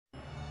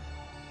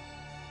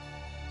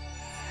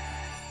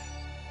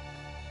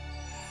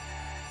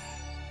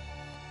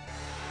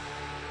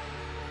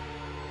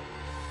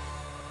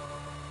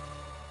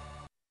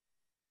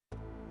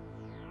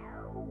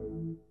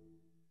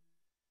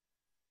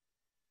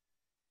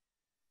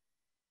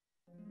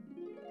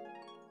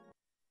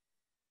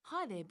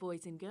Hi there,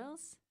 boys and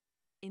girls.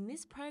 In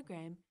this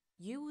program,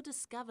 you will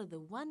discover the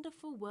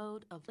wonderful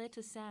world of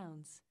letter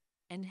sounds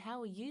and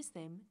how we use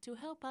them to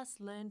help us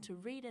learn to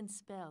read and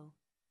spell.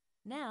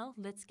 Now,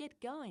 let's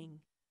get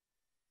going.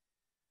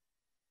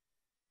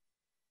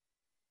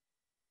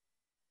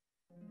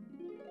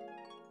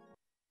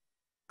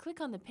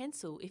 Click on the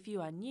pencil if you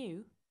are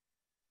new,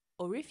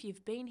 or if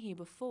you've been here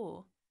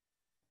before,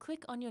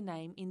 click on your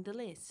name in the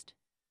list.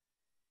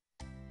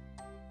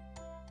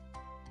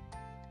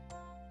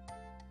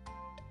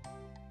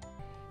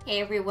 Hey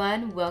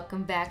everyone,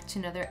 welcome back to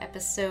another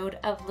episode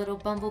of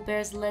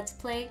Lilbumblebear's Let's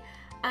Play.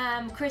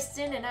 I'm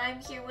Kristen and I'm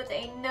here with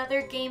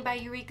another game by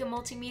Eureka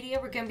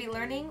Multimedia. We're going to be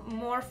learning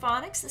more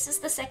phonics. This is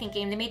the second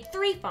game. They made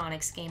 3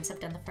 phonics games. I've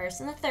done the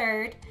first and the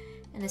third,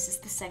 and this is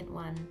the second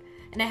one.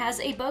 And it has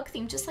a bug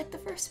theme just like the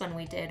first one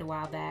we did a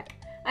while back.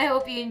 I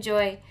hope you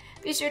enjoy.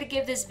 Be sure to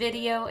give this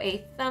video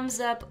a thumbs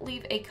up,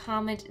 leave a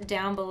comment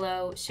down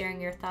below sharing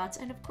your thoughts,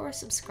 and of course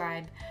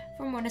subscribe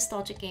for more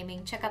nostalgic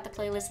gaming. Check out the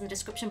playlist in the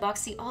description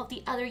box. See all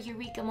the other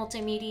Eureka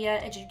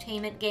Multimedia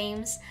edutainment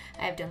games.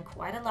 I have done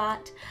quite a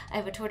lot. I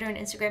have a Twitter and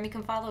Instagram you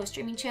can follow, a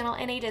streaming channel,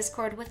 and a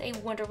Discord with a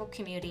wonderful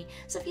community.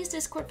 So if you use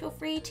Discord, feel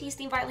free to use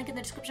the invite link in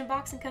the description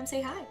box and come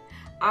say hi.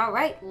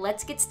 Alright,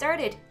 let's get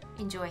started.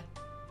 Enjoy.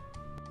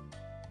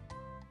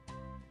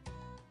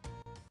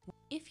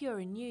 If you're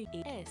a new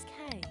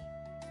S-K-R-I-S-T-E-M-N-E,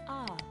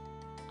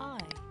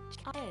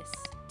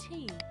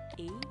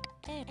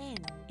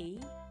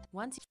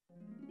 once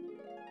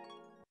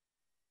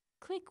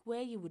click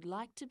where you would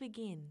like to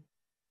begin.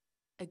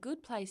 A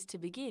good place to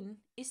begin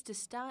is to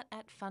start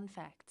at Fun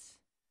Facts.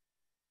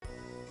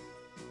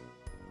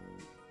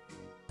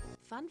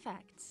 Fun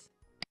Facts.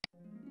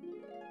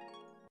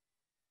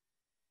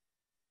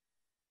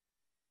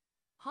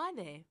 Hi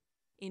there.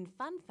 In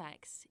Fun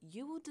Facts,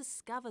 you will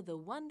discover the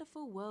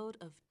wonderful world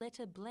of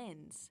letter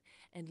blends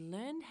and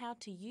learn how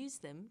to use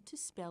them to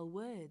spell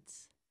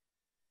words.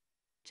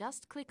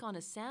 Just click on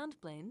a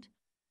sound blend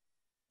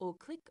or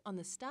click on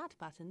the Start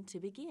button to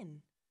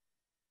begin.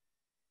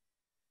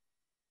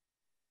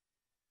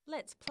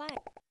 Let's play.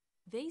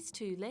 These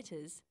 2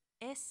 letters,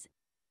 S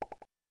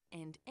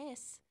and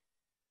S,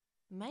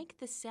 make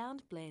the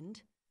sound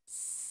blend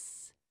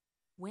S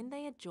when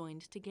they are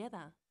joined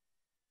together.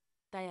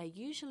 They are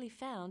usually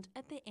found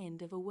at the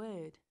end of a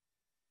word.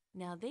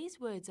 Now these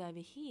words over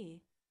here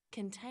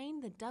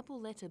contain the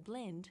double letter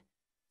blend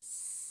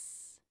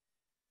S,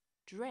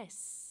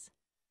 dress,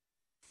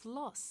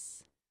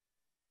 floss,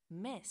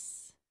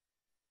 mess.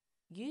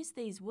 Use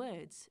these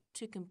words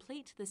to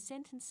complete the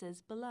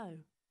sentences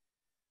below.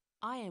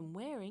 I am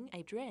wearing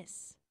a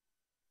dress.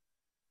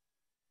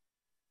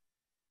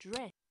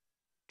 Dress,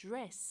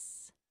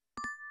 dress.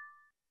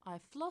 I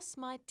floss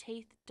my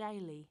teeth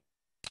daily.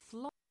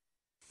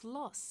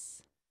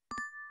 Floss.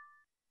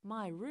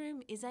 My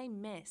room is a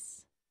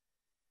mess.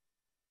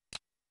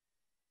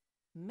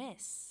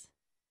 Mess.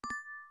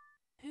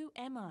 Who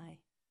am I?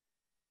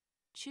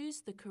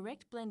 Choose the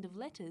correct blend of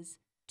letters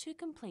to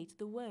complete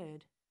the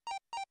word.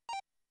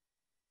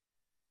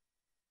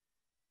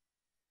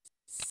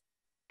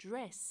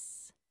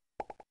 Dress.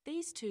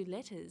 These 2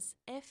 letters,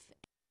 F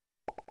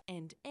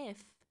and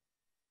F,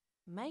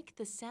 make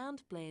the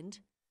sound blend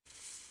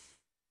F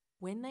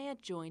when they are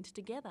joined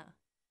together.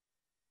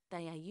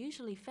 They are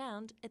usually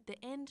found at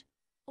the end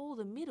or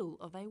the middle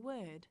of a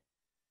word.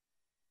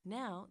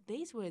 Now,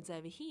 these words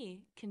over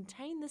here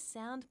contain the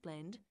sound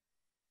blend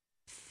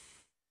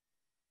F,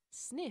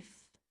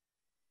 sniff,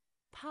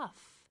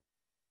 puff,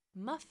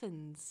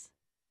 muffins.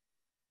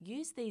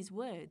 Use these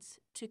words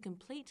to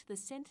complete the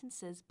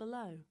sentences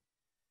below.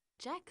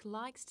 Jack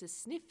likes to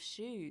sniff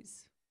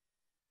shoes.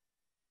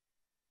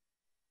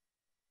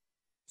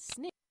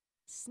 Sniff,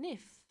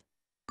 sniff.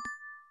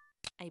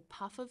 A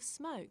puff of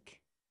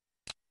smoke.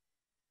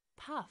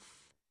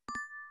 Puff.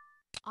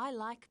 I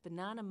like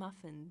banana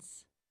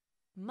muffins.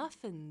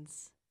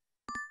 Muffins.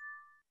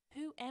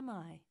 Who am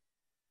I?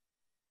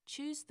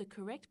 Choose the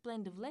correct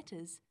blend of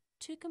letters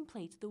to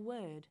complete the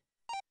word.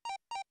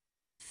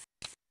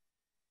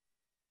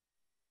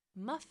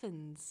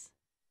 Muffins.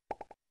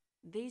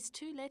 These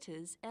 2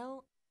 letters,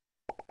 L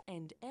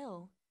and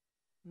L,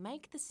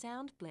 make the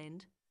sound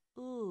blend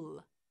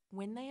L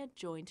when they are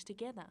joined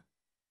together.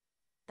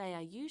 They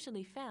are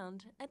usually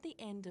found at the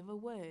end of a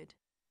word.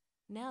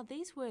 Now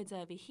these words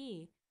over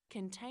here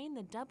contain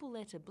the double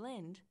letter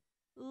blend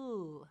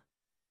L,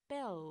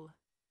 bell,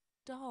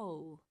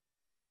 doll,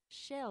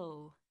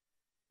 shell.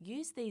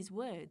 Use these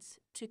words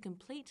to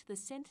complete the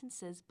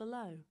sentences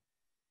below.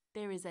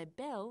 There is a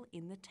bell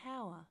in the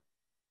tower.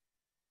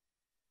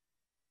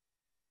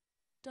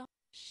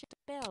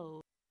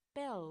 Bell,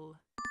 bell.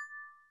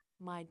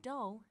 My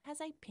doll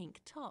has a pink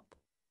top.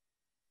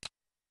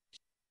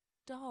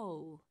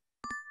 Doll.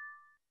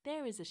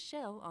 There is a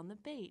shell on the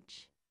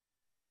beach.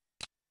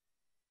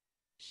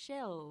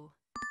 Shell.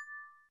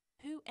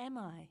 Who am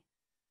I?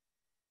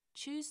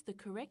 Choose the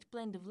correct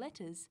blend of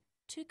letters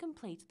to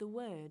complete the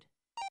word.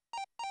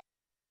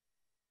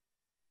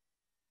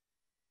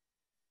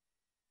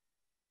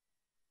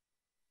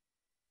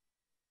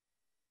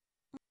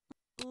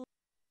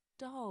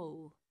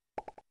 stole.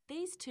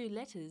 These two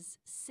letters,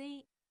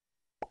 C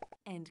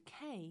and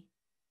K,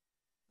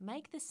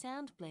 make the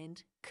sound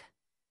blend K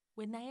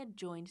when they are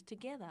joined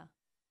together.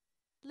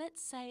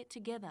 Let's say it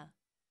together.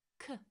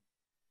 K.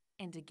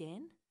 And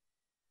again,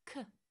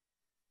 K.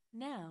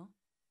 Now,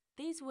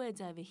 these words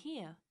over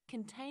here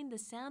contain the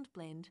sound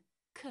blend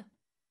K.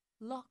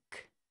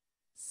 Lock,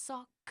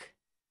 sock,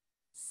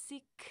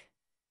 sick.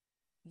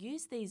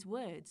 Use these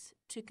words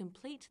to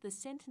complete the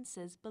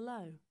sentences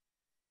below.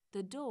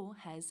 The door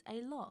has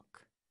a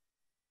lock.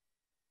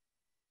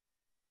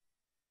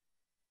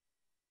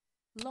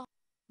 Lock,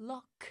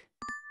 lock.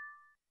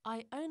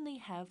 I only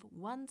have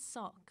one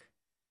sock.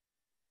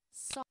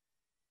 Sock,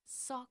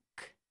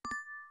 sock.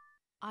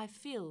 I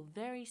feel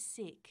very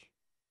sick.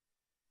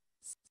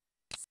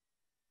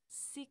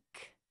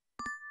 Sick.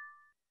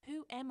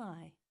 Who am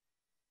I?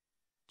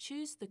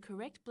 Choose the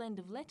correct blend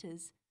of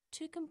letters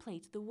to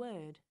complete the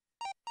word.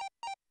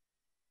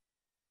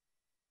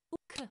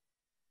 K,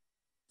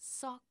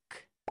 sock.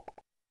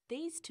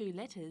 These two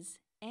letters,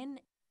 N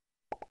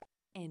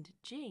and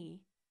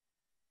G,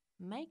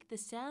 make the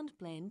sound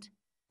blend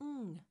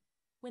ng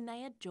when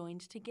they are joined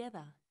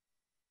together.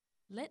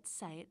 Let's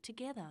say it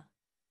together.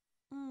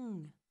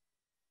 Ng.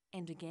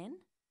 And again,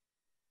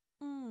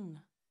 ng.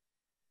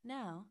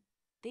 Now,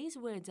 these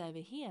words over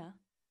here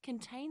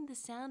contain the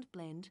sound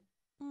blend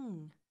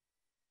ng.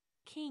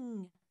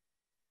 King,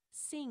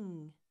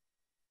 sing,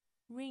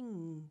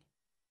 ring.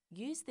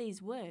 Use these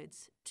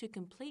words to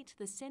complete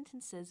the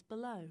sentences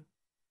below.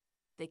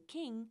 The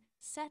king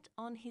sat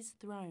on his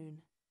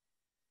throne.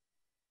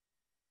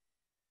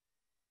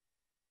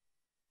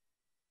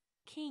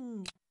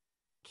 King,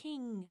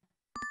 king.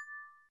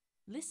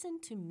 Listen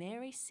to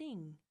Mary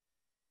sing.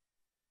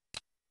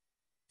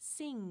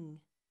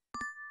 Sing.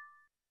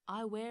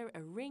 I wear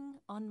a ring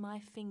on my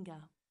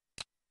finger.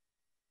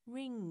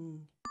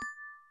 Ring.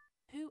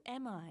 Who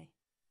am I?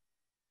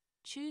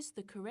 Choose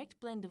the correct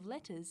blend of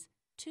letters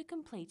to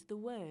complete the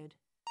word.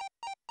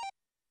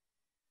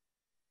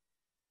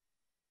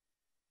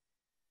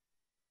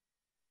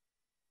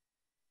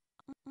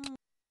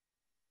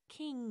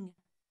 King.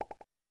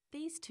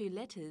 These two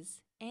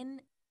letters,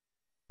 N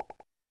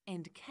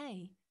and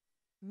K,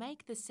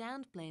 make the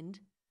sound blend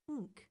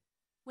nk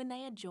when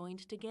they are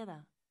joined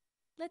together.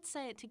 Let's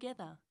say it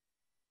together.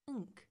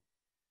 Nk.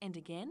 And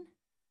again,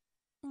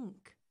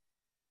 nk.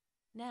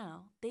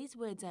 Now, these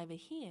words over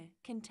here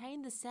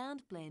contain the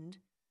sound blend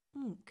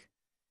nk.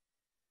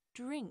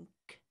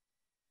 Drink,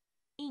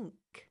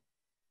 ink,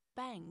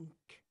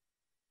 bank.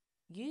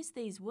 Use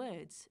these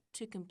words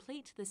to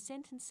complete the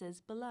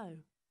sentences below.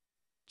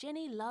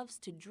 Jenny loves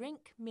to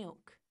drink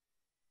milk.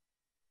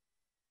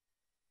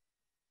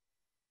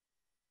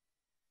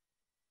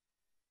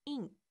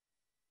 Ink,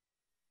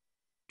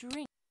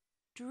 drink,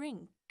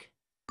 drink.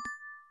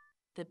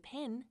 The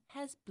pen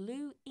has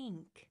blue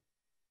ink.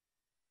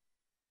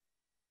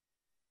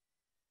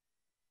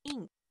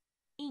 Ink,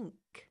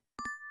 ink.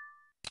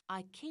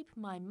 I keep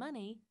my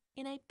money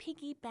in a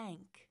piggy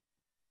bank.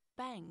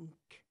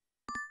 Bank.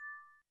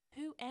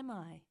 Who am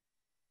I?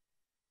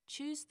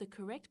 Choose the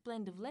correct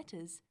blend of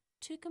letters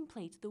to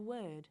complete the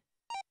word.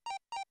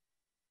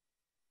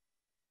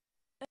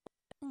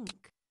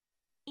 Ink,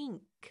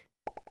 ink.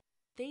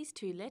 These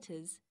two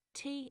letters,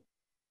 T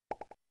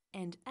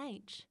and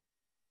H,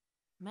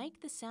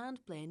 make the sound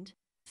blend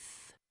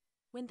th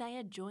when they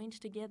are joined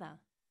together.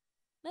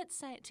 Let's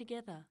say it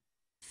together.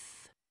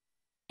 Th.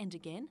 And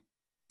again,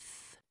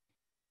 th.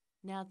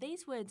 Now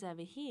these words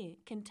over here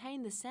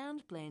contain the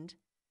sound blend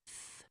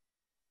th.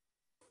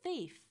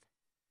 Thief,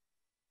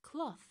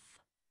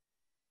 cloth,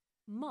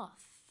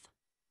 moth.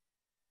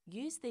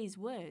 Use these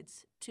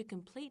words to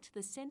complete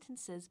the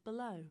sentences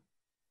below.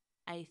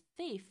 A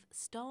thief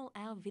stole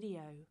our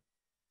video.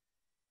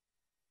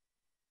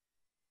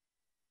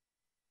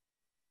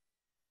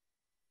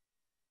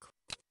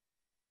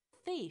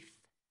 Thief.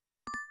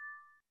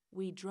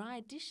 We dry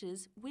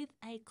dishes with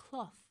a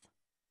cloth.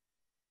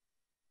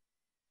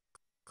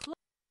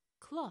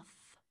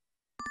 Cloth.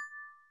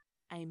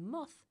 A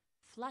moth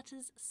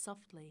flutters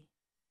softly.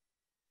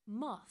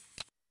 Moth.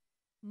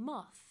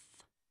 Moth.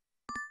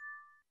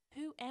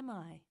 Who am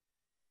I?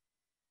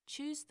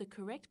 Choose the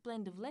correct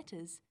blend of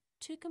letters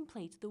to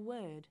complete the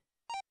word.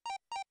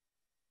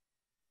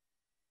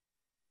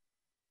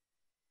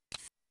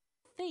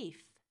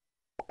 Thief.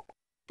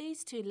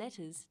 These two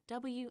letters,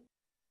 W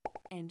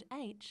and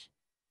H,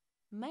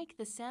 make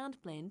the sound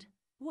blend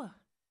w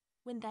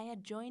when they are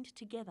joined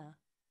together.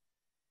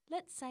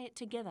 Let's say it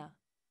together.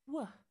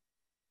 W.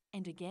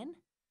 And again,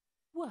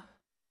 w.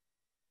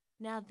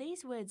 Now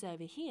these words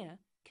over here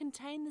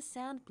contain the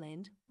sound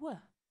blend w.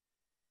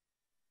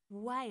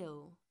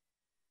 Whale,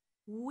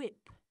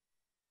 whip,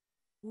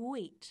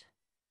 wheat.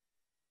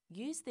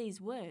 Use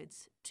these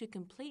words to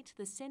complete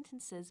the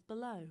sentences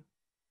below.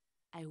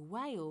 A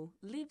whale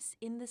lives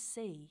in the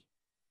sea.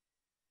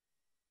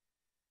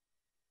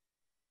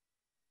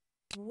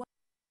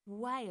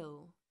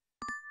 Whale.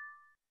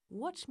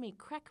 Watch me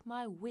crack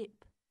my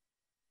whip.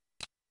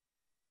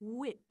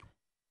 Whip.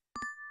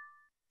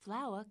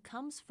 Flour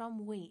comes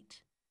from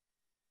wheat.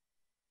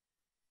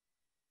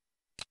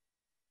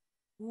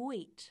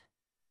 Wheat.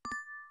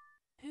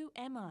 Who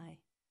am I?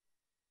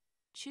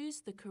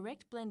 Choose the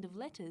correct blend of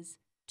letters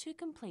to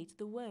complete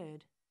the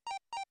word.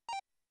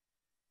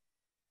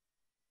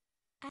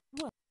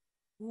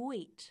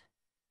 Wheat.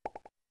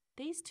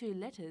 These two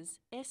letters,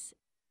 S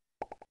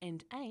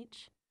and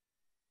H,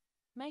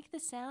 make the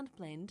sound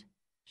blend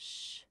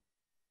sh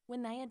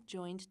when they are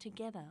joined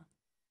together.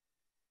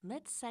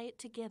 Let's say it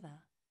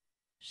together.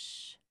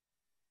 Sh.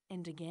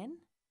 And again.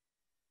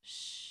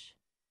 Sh.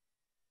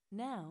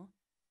 Now,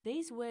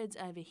 these words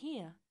over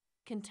here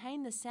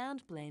contain the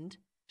sound blend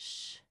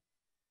sh.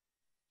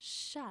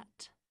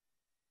 Shut.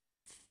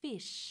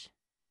 Fish.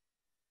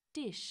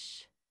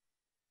 Dish.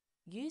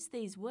 Use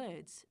these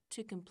words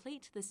to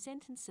complete the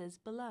sentences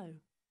below.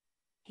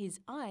 His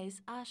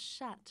eyes are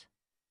shut.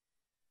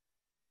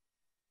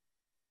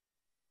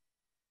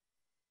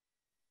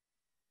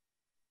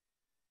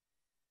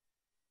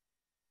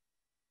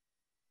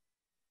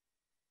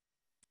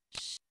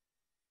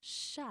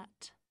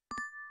 Shut.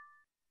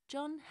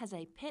 John has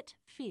a pet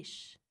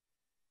fish.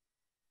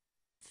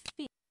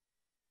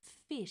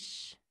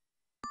 Fish.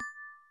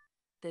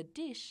 The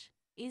dish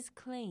is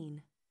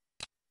clean.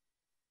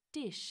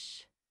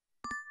 Dish.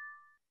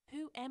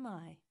 Who am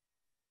I?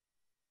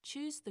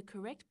 Choose the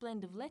correct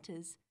blend of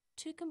letters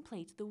to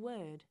complete the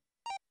word.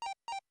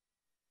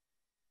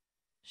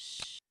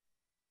 Sh.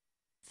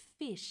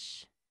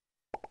 Fish.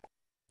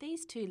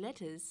 These two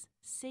letters,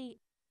 C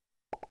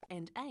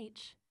and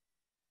H,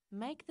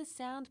 make the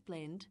sound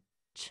blend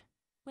ch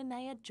when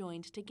they are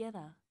joined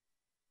together.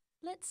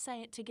 Let's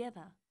say it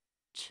together.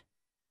 Ch.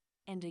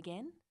 And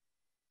again.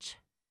 Ch.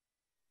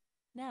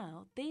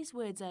 Now, these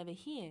words over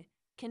here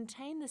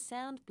contain the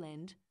sound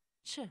blend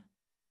ch.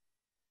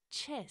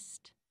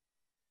 Chest.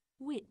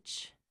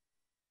 Witch.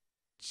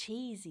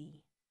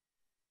 Cheesy.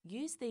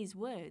 Use these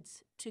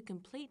words to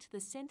complete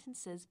the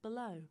sentences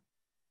below.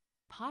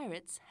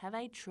 Pirates have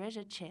a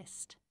treasure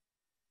chest.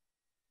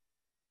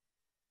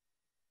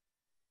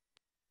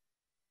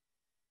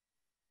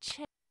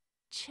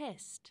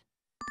 Chest.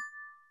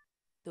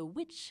 The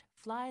witch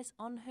flies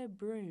on her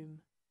broom.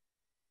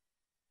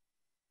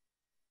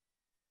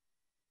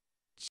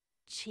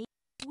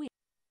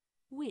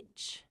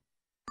 Witch.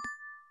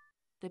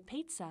 The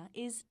pizza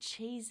is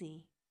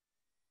cheesy.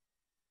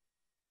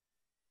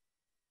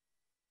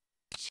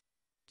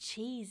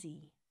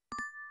 Cheesy.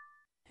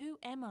 Who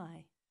am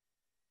I?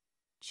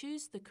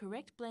 Choose the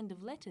correct blend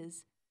of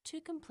letters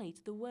to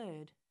complete the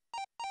word.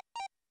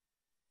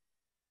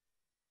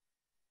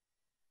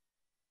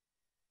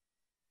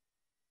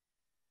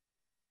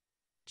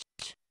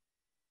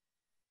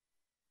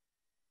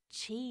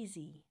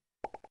 Cheesy.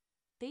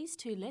 These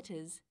two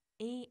letters,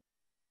 E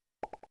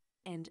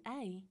and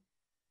A,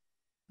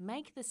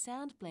 make the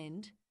sound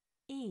blend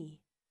E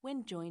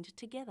when joined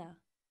together.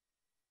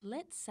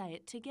 Let's say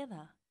it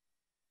together.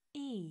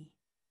 E.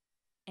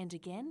 And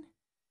again,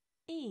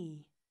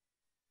 E.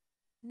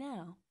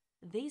 Now,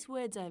 these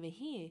words over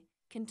here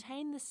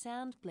contain the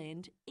sound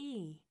blend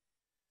E.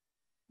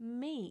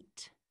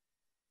 Meat.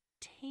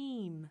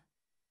 Team.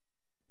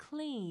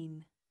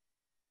 Clean.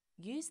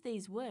 Use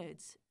these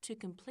words to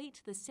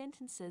complete the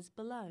sentences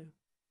below.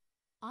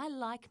 I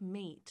like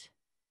meat.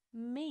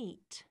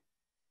 Meat.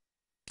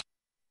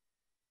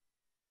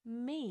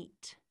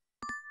 Meat.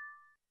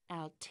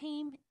 Our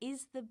team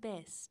is the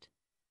best.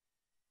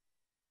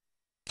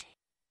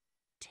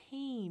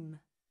 Team.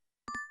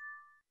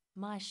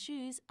 My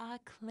shoes are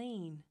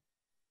clean.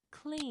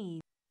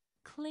 Clean.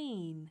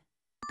 Clean.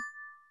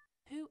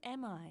 Who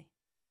am I?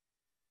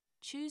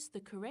 Choose the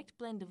correct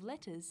blend of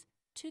letters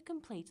to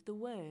complete the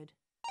word.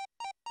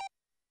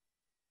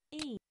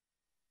 E.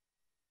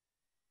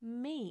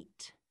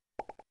 Meat.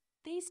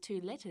 These two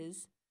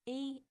letters,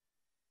 E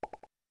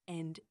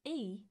and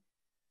E,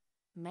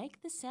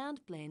 make the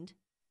sound blend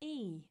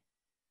E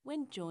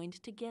when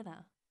joined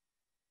together.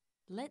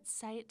 Let's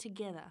say it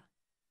together.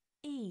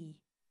 E.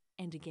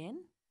 And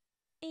again,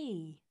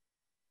 E.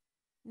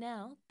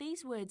 Now,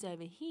 these words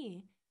over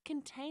here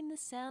contain the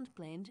sound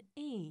blend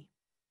E.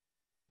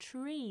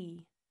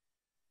 Tree.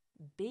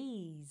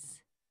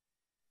 Bees.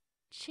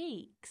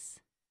 Cheeks.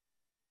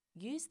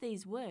 Use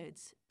these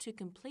words to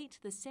complete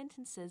the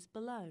sentences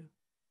below.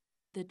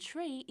 The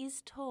tree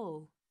is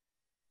tall.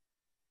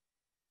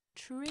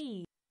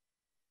 Tree.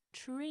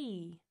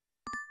 Tree.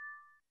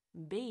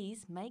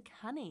 Bees make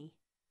honey.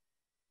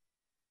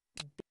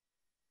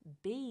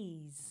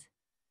 Bees.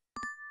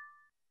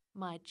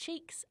 My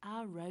cheeks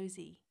are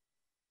rosy.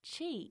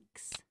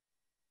 Cheeks.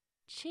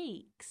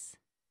 Cheeks.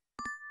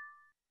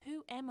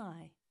 Who am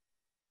I?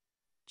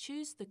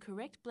 Choose the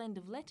correct blend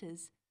of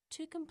letters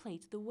to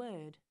complete the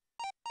word.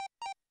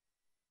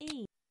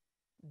 E.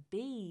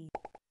 B.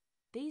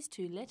 These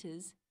two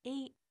letters,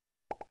 E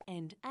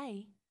and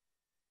A,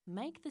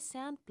 make the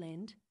sound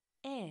blend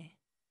air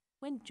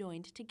when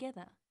joined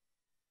together.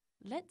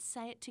 Let's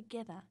say it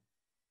together.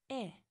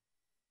 Air.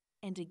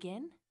 And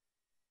again,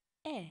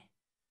 air.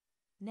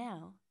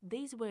 Now,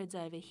 these words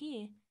over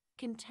here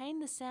contain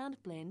the sound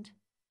blend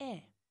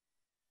air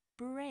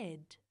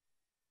bread,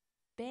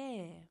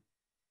 bear,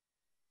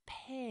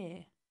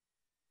 pear.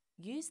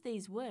 Use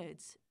these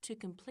words to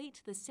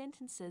complete the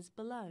sentences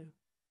below.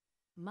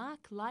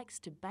 Mark likes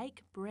to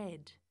bake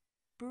bread.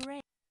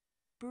 Bread,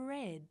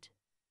 bread.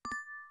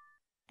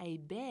 A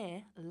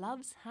bear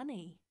loves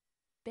honey.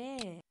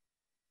 Bear,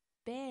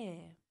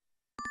 bear.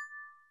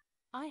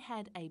 I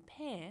had a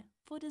pear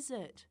for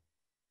dessert.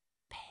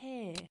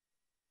 Pear,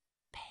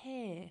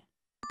 pear.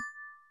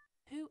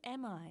 Who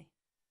am I?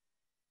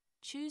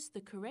 Choose the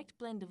correct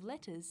blend of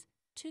letters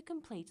to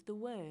complete the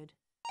word.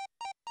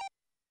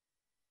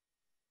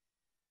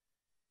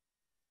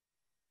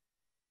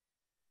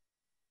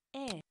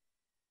 Air,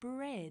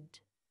 bread.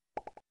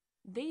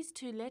 These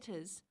two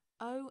letters,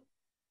 O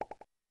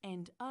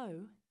and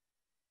O,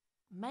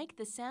 make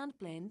the sound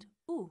blend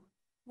oo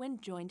when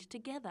joined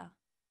together.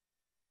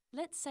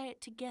 Let's say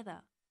it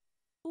together.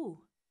 Oo.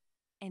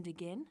 And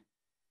again.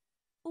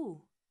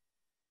 Oo.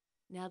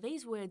 Now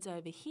these words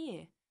over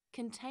here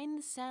contain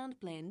the sound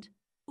blend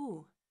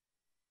oo.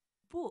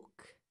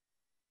 Book,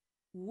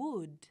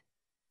 wood,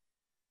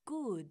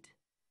 good.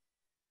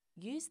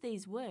 Use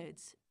these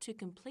words to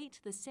complete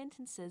the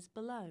sentences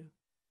below.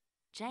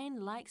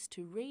 Jane likes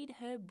to read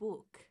her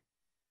book.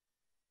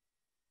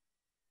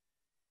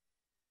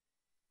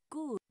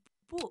 Good,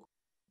 book,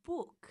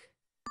 book.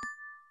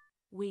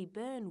 We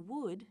burn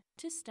wood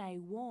to stay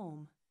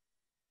warm.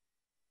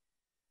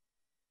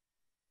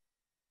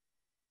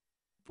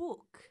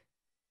 Book,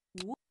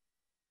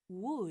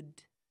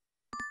 wood.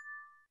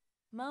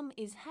 Mum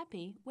is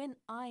happy when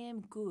I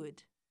am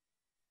good.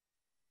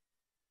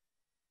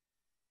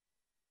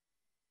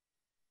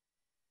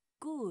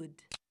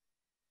 Good,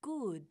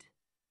 good.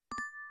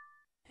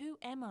 Who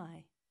am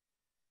I?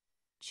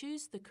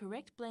 Choose the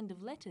correct blend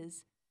of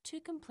letters to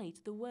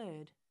complete the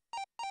word.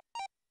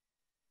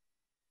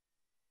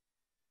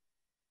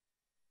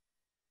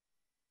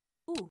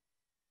 Oo,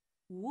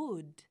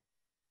 wood.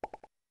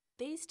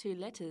 These two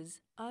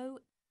letters, O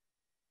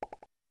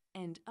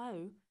and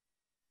O,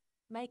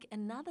 make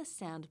another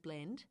sound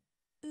blend,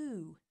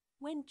 oo,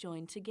 when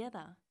joined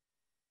together.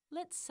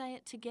 Let's say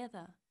it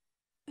together.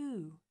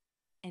 Oo.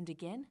 And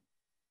again,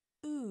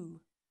 oo.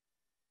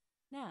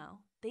 Now,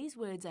 these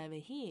words over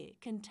here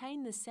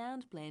contain the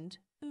sound blend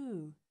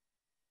oo.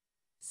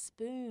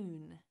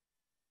 Spoon,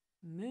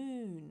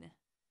 moon,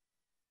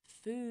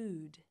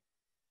 food.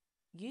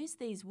 Use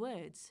these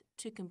words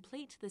to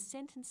complete the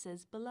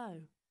sentences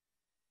below.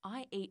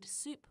 I eat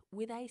soup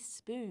with a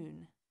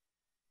spoon.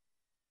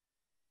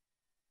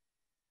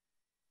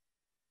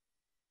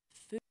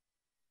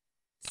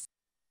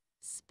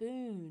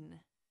 Spoon.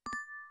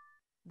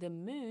 The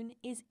moon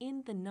is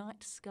in the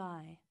night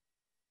sky.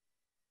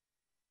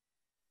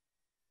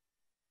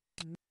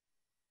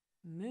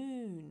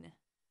 Moon.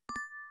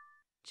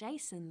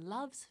 Jason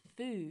loves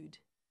food.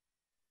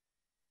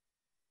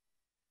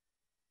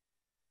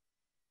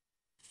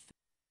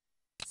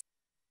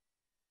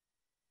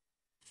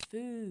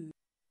 Food.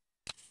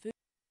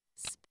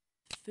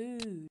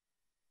 Food.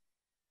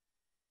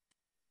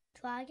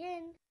 Try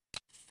again.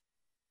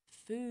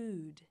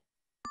 Food.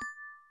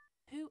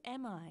 Who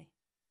am I?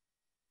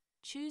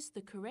 Choose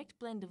the correct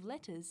blend of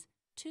letters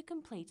to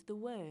complete the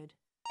word.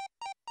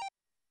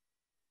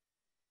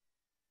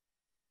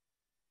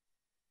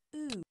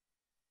 Oo,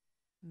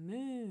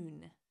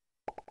 moon.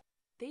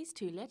 These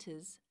two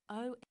letters,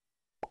 O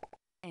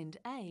and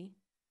A,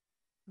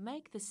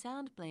 make the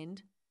sound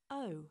blend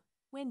O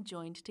when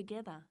joined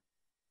together.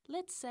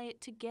 Let's say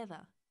it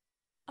together.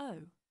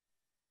 O.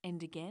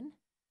 And again,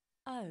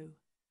 O.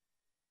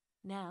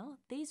 Now,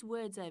 these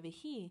words over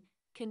here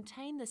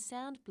contain the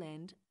sound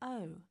blend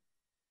O.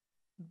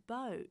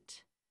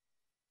 Boat,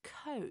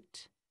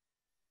 coat,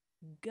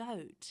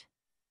 goat.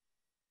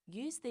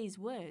 Use these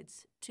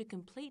words to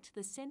complete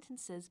the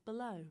sentences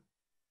below.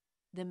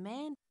 The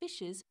man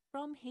fishes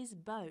from his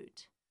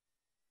boat.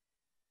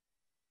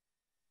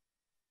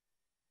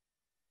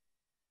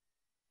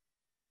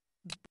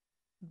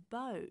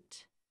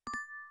 Boat.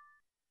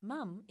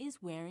 Mum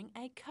is wearing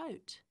a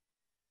coat.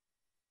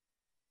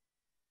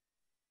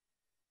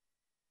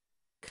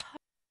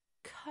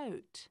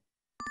 Coat.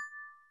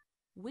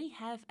 We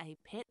have a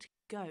pet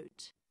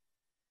goat.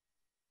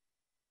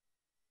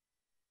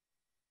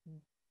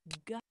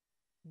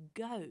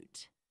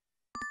 Goat.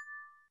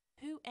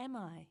 Who am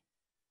I?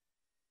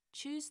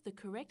 Choose the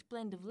correct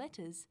blend of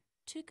letters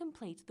to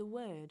complete the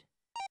word.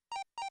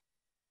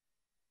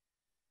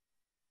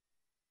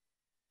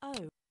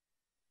 O.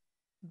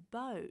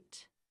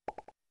 Boat.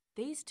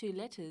 These two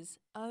letters,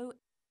 O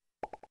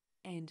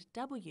and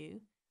W,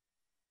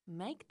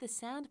 make the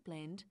sound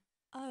blend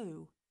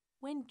O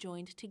when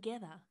joined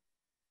together.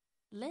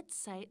 Let's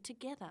say it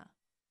together.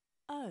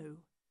 O.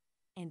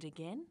 And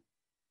again,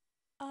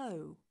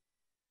 O.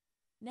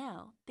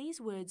 Now, these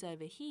words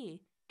over here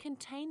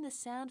contain the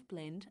sound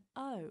blend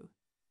O.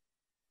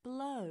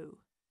 Blow,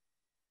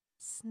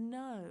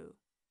 snow,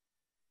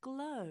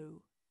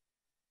 glow.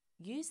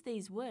 Use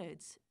these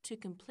words to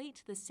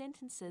complete the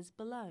sentences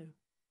below.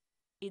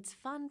 It's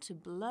fun to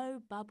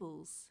blow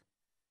bubbles.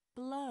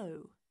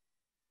 Blow.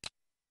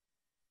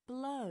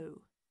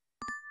 blow.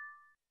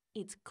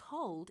 It's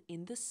cold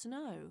in the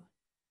snow.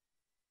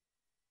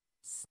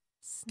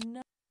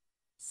 Snow,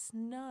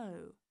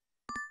 snow.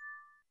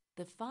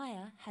 The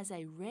fire has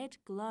a red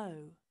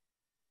glow.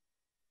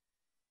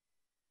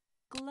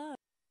 Glow,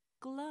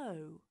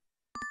 glow.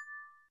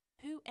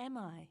 Who am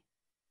I?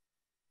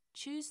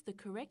 Choose the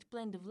correct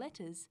blend of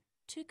letters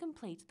to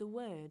complete the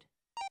word.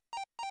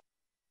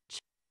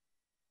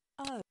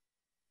 O,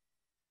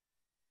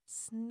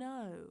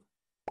 snow.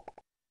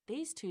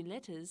 These two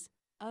letters,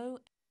 O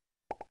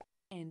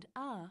and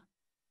R,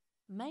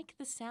 make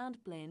the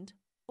sound blend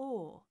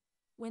or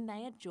when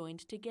they are joined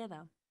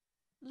together.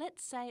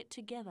 Let's say it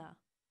together.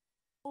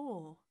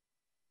 Or.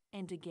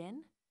 And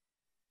again,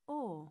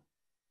 or.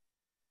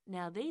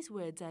 Now these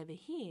words over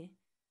here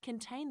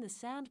contain the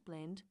sound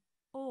blend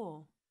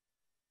or.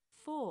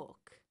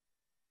 Fork,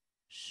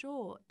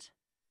 short,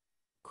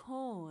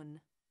 corn.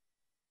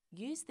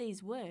 Use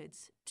these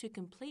words to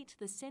complete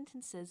the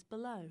sentences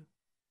below.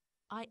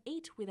 I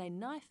eat with a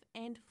knife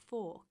and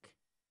fork.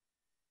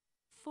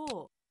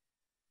 Fork,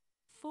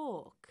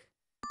 fork.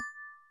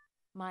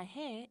 My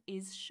hair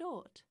is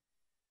short.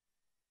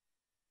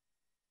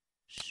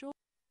 Short,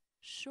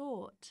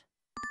 short.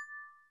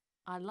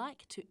 I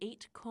like to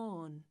eat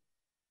corn.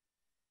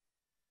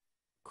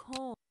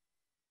 Corn,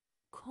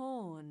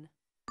 corn.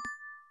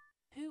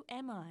 Who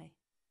am I?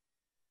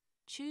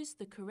 Choose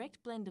the correct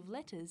blend of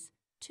letters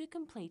to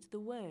complete the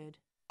word.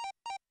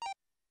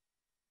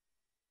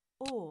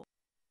 Or,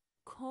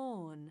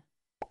 corn.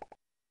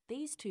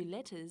 These two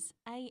letters,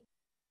 A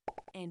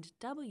and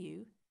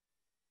W,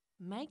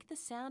 make the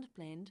sound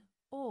blend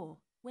or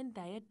when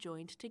they are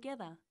joined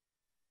together.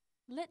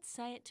 Let's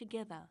say it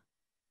together.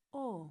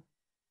 Or.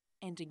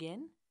 And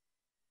again,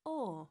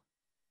 or.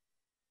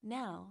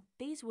 Now,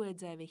 these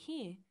words over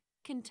here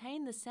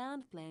contain the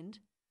sound blend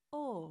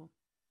or.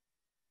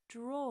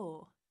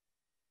 Draw,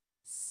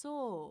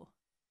 saw,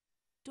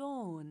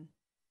 dawn.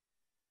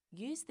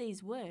 Use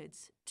these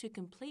words to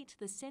complete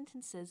the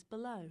sentences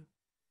below.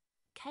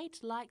 Kate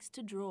likes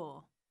to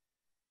draw.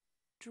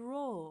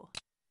 Draw,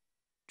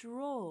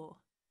 draw.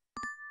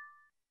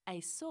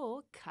 A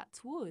saw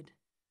cuts wood.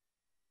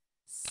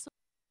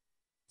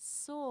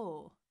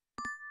 Saw.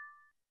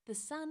 The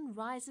sun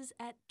rises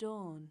at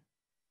dawn.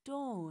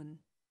 Dawn,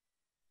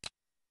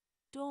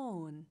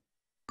 dawn.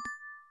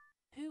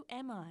 Who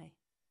am I?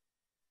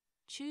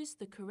 Choose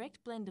the correct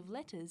blend of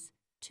letters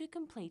to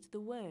complete the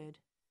word.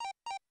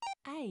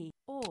 A,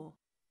 or,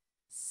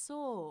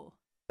 saw.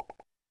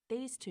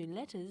 These two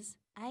letters,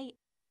 A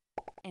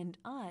and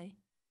I,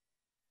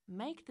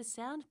 make the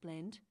sound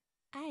blend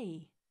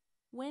A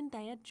when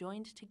they are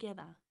joined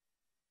together.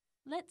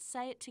 Let's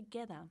say it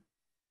together.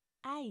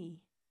 A.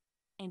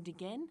 And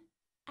again,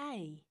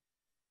 A.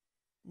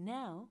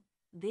 Now,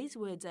 these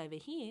words over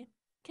here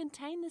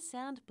contain the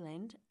sound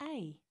blend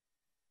A.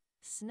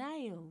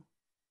 Snail,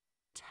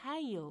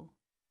 tail,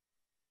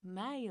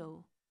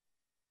 male.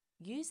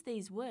 Use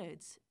these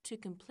words to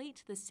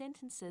complete the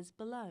sentences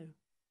below.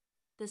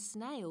 The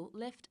snail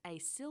left a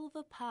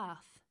silver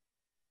path.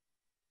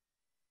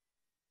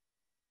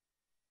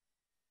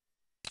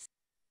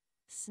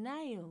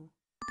 Snail.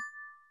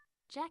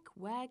 Jack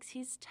wags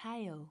his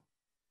tail.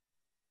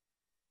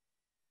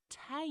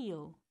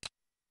 Tail,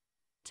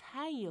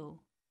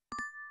 tail.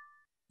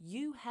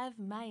 You have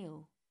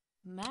mail.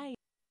 Mail,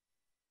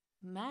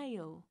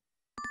 mail.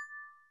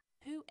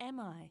 Who am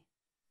I?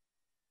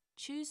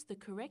 Choose the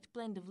correct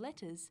blend of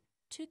letters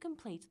to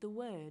complete the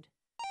word.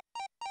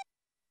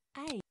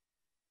 A,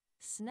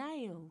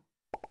 snail.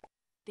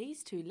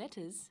 These two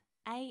letters,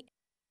 A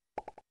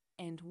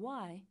and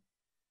Y,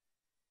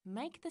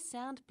 make the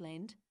sound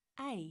blend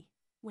A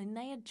when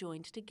they are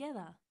joined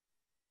together.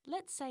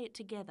 Let's say it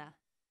together.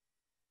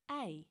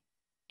 A.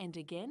 And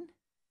again,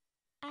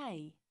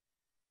 A.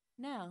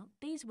 Now,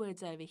 these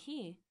words over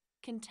here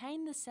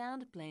contain the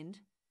sound blend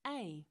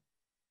A.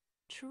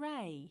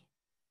 Tray,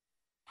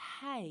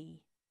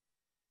 hay,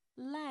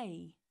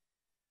 lay.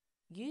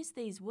 Use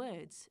these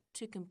words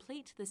to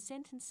complete the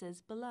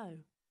sentences below.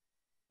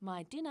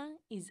 My dinner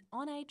is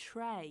on a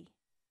tray.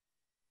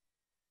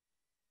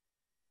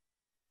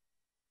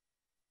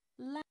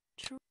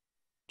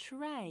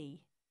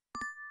 Tray.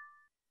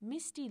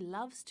 Misty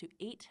loves to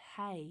eat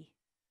hay.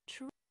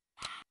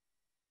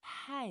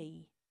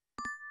 Hay.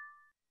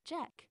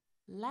 Jack,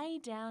 lay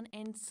down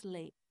and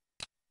sleep.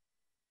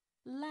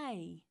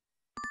 Lay.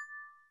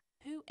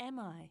 Who am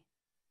I?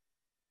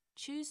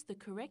 Choose the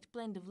correct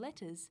blend of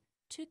letters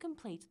to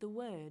complete the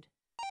word.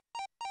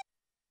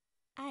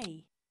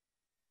 A.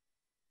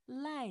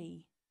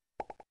 Lay.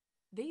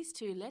 These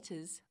two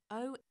letters,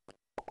 O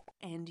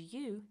and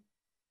U,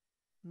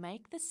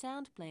 make the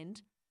sound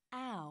blend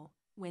ow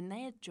when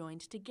they are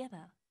joined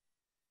together.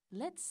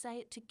 Let's say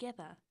it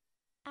together.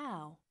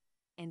 Ow.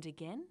 And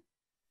again,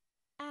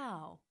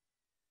 ow.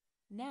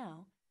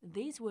 Now,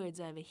 these words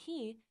over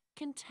here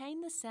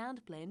contain the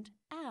sound blend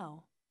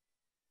ow.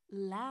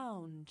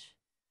 Lounge,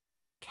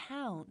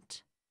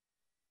 count,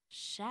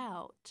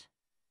 shout.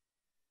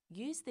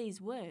 Use these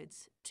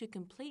words to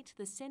complete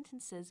the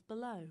sentences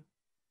below.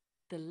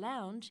 The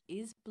lounge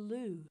is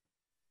blue.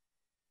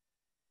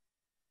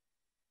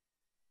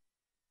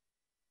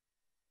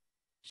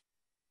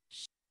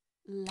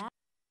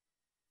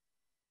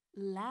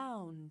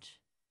 Lounge.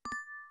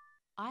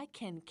 I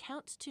can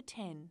count to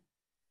 10.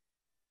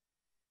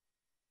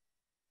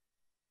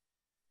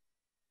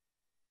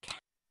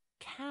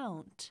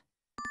 Count.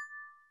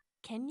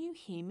 Can you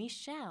hear me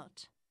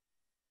shout?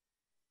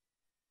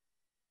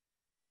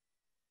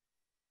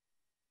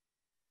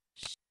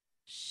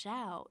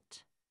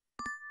 Shout.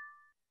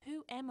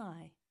 Who am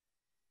I?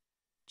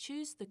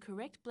 Choose the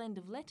correct blend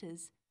of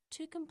letters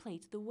to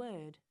complete the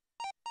word.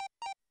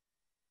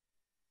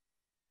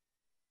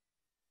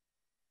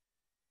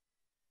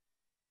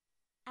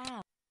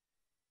 Ow.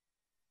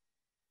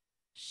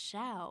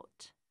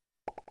 Shout.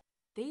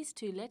 These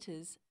two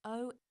letters,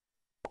 O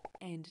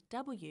and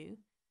W,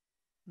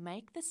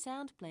 make the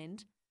sound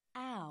blend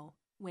ow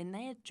when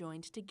they are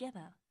joined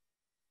together.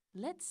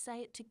 Let's say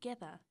it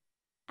together.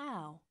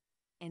 Ow.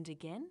 And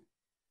again.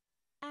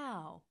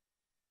 Ow.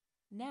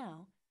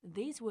 Now,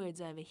 these words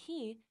over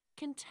here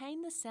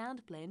contain the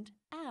sound blend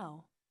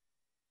ow.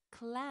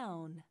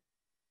 Clown.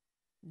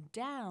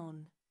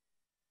 Down.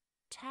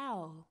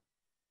 Towel.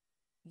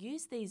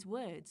 Use these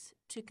words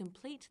to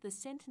complete the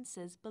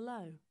sentences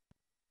below.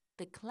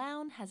 The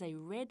clown has a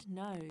red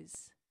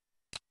nose.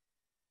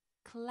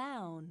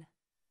 Clown.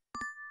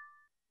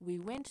 We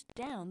went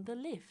down the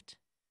lift.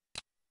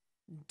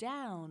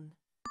 Down.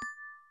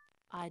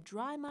 I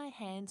dry my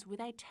hands with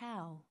a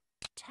towel.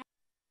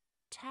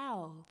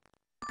 Towel.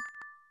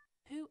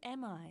 Who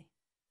am I?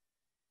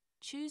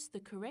 Choose the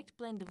correct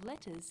blend of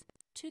letters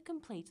to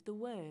complete the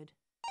word.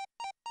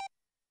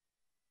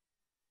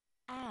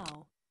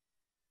 Ow.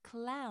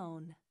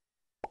 Clown.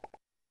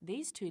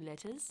 These two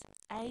letters,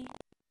 A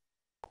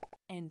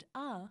and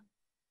R,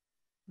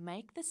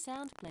 make the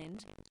sound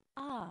blend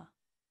R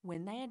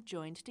when they are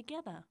joined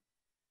together.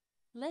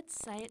 Let's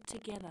say it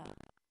together.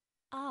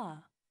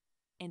 R.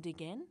 And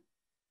again.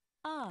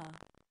 R.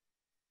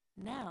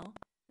 Now,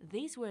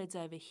 these words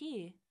over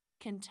here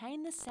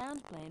contain the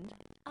sound blend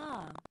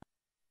R.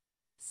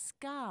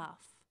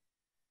 Scarf.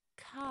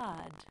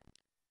 Card.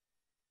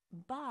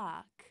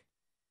 Bark.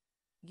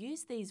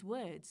 Use these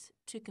words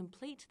to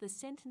complete the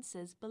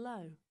sentences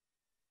below.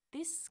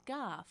 This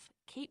scarf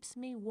keeps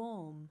me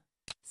warm.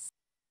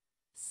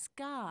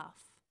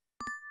 Scarf.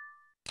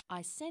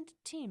 I sent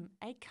Tim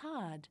a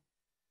card.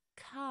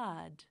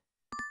 Card.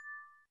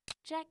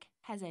 Jack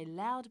has a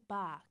loud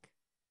bark.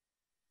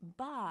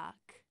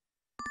 Bark.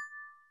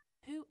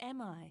 Who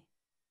am I?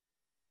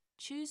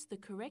 Choose the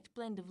correct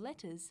blend of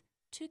letters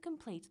to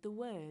complete the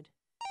word.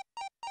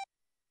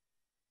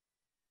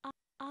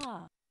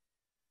 R.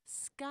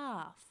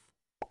 Scarf.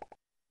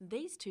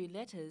 These two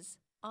letters,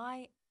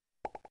 I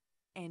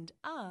and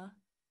R,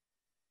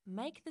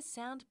 make the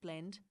sound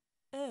blend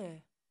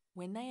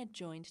when they are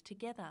joined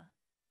together.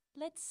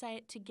 Let's say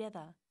it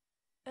together.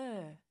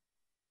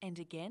 And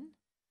again.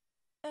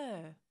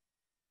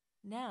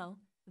 Now,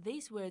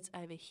 these words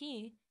over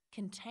here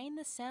contain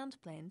the sound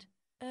blend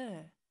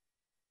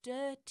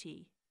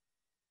dirty.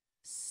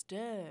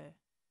 Stir.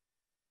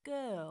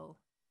 Girl.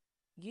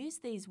 Use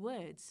these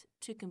words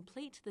to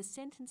complete the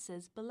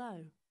sentences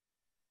below.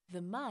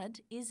 The mud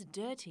is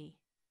dirty.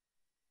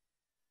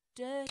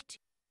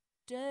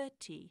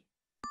 Dirty.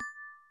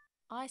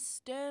 I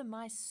stir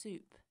my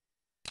soup.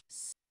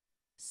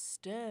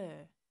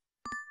 Stir.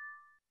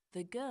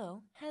 The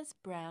girl has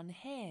brown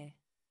hair.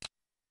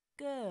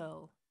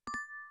 Girl.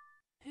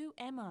 Who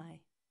am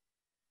I?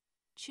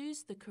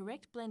 Choose the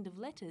correct blend of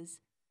letters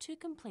to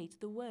complete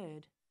the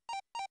word.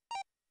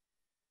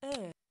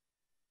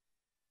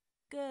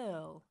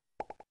 Girl.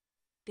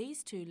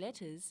 These two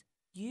letters,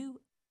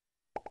 U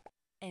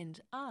and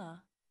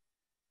R,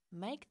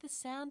 make the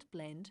sound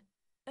blend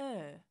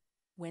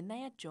when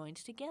they are joined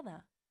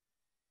together.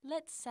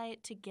 Let's say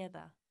it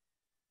together.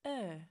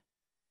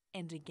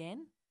 And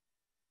again.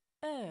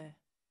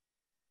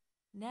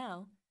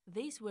 Now,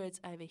 these words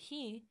over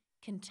here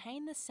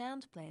contain the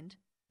sound blend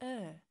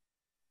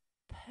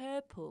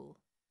purple.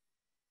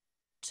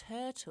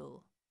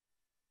 Turtle.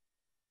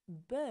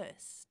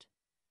 Burst.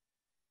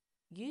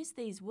 Use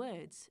these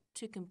words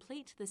to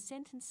complete the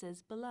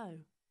sentences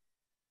below.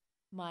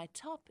 My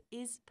top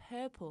is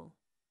purple.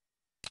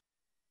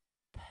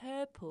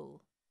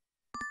 Purple.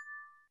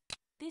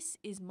 This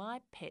is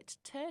my pet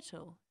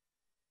turtle.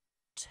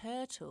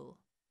 Turtle.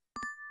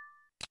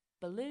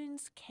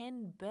 Balloons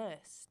can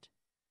burst.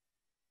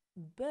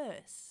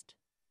 Burst.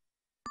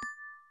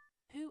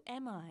 Who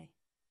am I?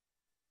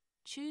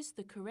 Choose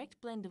the correct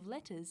blend of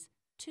letters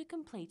to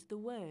complete the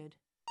word.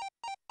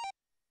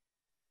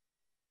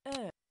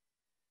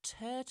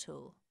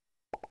 Turtle.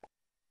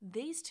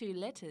 These two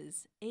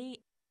letters, E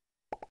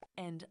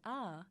and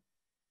R,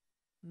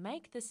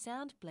 make the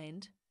sound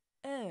blend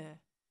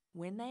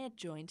when they are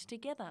joined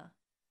together.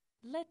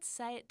 Let's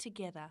say it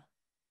together.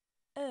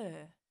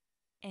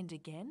 And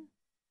again.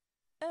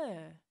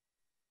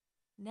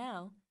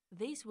 Now,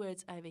 these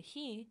words over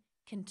here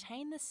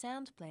contain the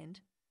sound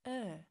blend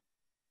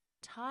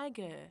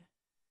tiger.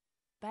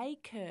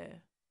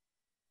 Baker.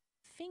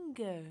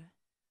 finger.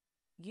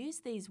 Use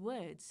these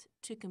words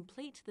to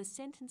complete the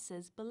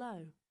sentences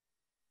below.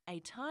 A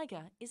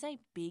tiger is a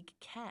big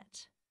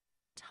cat.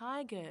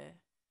 Tiger.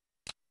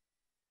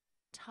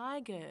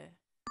 Tiger.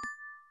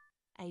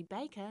 A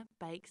baker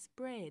bakes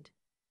bread.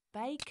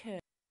 Baker.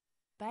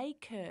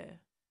 Baker.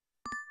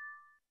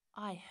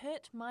 I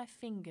hurt my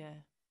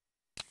finger.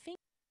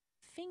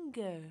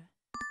 Finger.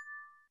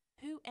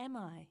 Who am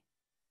I?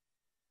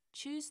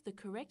 Choose the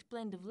correct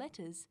blend of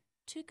letters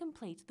to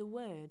complete the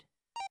word.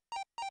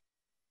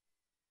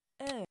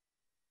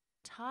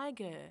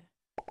 Tiger.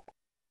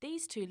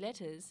 These two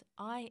letters,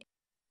 I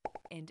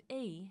and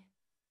E,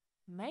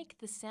 make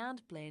the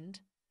sound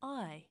blend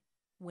I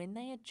when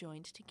they are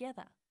joined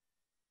together.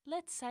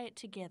 Let's say it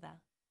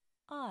together.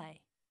 I.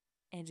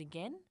 And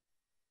again,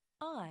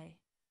 I.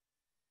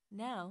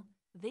 Now,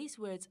 these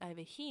words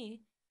over here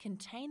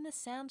contain the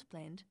sound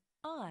blend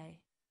I.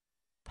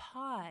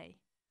 Pie.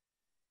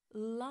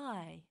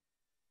 Lie.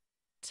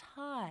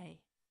 Tie.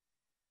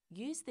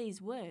 Use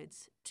these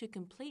words to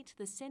complete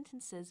the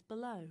sentences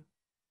below.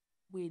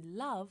 We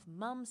love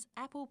Mum's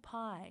apple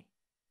pie.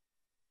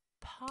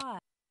 Pie.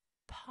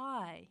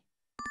 Pie.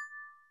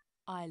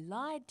 I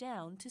lie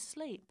down to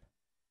sleep.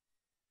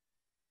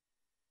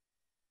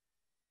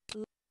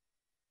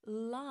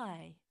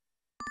 Lie.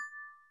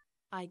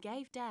 I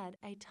gave Dad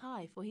a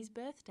tie for his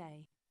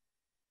birthday.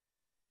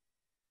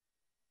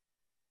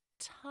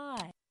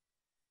 Tie.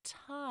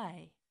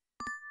 Tie.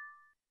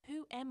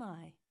 Who am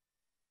I?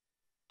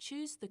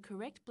 Choose the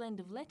correct blend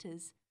of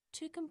letters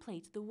to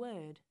complete the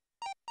word.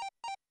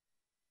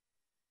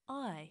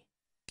 I.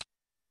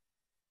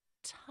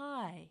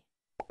 Tie.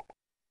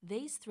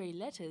 These three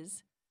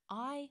letters,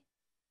 I,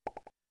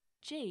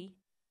 G,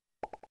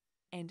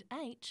 and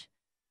H,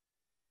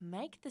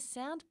 make the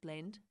sound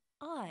blend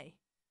I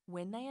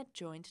when they are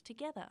joined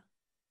together.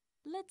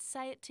 Let's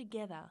say it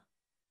together.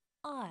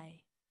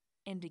 I.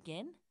 And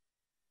again,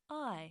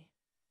 I.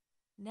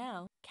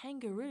 Now,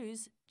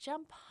 kangaroos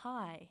jump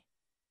high.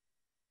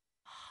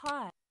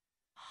 High.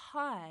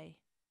 High.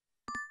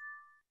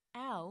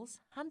 Owls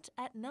hunt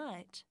at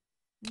night.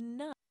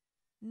 Night.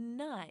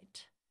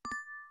 Night.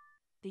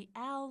 The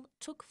owl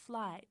took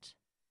flight.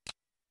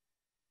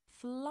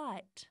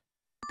 Flight.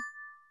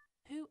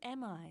 Who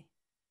am I?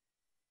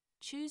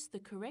 Choose the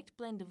correct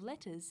blend of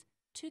letters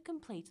to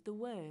complete the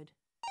word.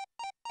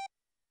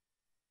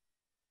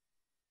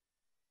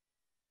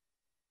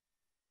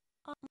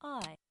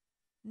 I.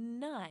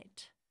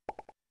 Night.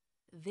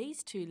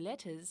 These two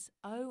letters,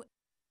 O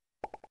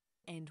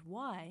and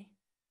Y,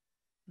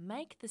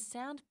 make the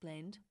sound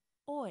blend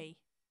Oi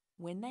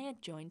when they are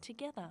joined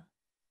together.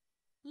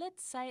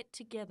 Let's say it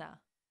together.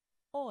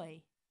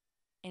 Oi.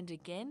 And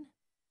again,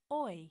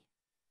 Oi.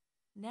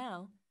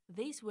 Now,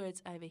 these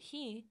words over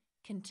here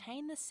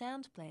contain the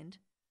sound blend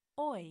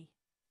Oi.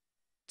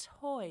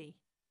 Toy.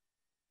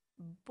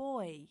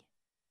 Boy.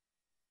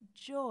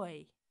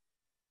 Joy.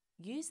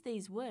 Use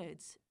these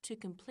words to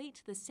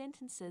complete the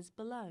sentences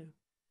below.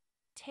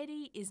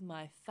 Teddy is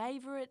my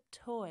favourite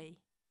toy.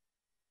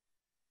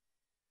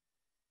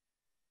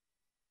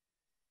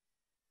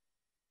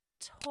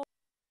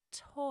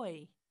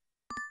 Toy.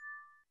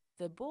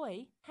 The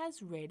boy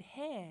has red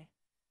hair.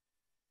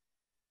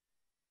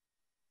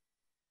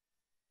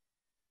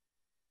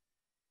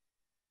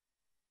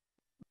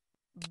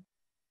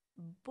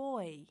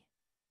 Boy.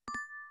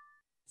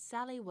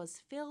 Sally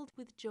was filled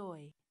with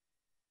joy.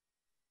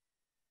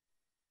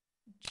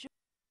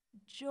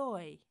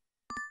 Joy.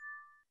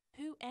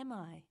 Who am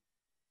I?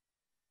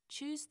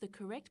 Choose the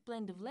correct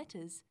blend of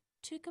letters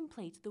to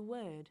complete the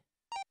word.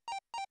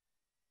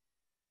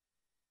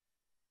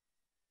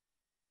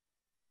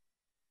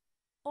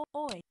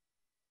 Oi.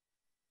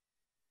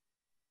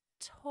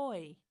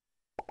 Toy.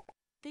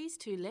 These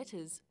two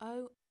letters,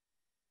 O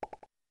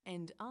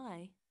and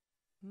I,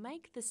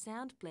 make the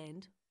sound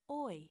blend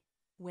Oi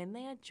when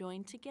they are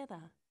joined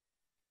together.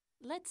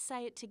 Let's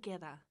say it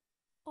together.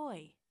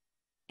 Oi.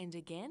 And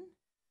again,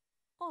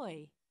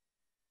 Oi.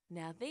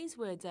 Now these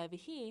words over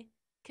here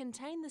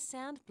contain the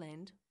sound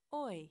blend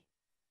Oi.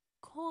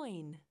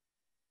 Coin.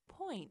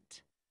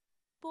 Point.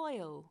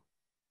 Boil.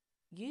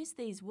 Use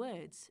these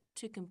words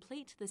to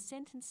complete the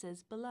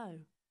sentences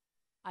below.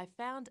 I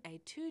found a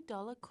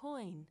 $2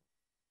 coin.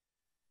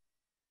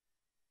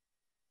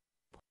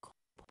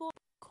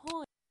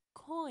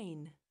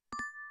 Coin.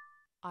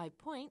 I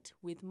point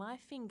with my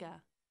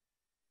finger.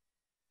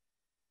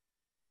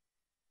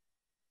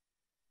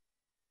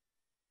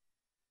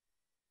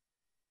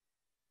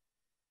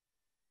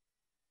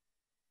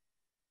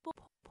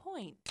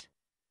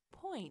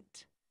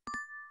 Point.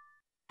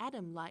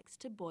 Adam likes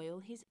to boil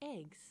his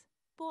eggs.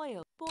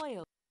 Boil.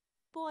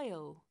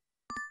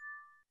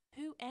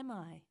 Who am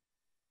I?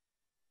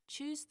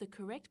 Choose the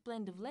correct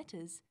blend of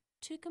letters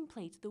to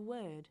complete the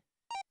word.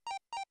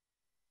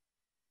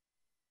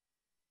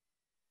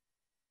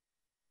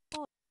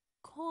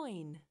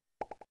 Coin.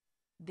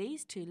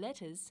 These two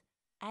letters,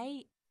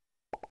 A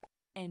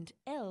and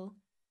L,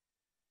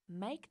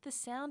 make the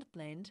sound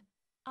blend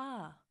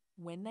R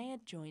when they are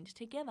joined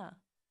together.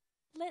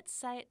 Let's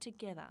say it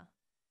together.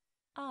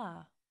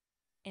 ah,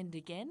 and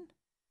again,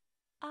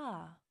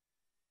 ah.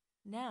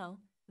 Now,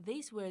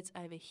 these words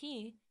over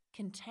here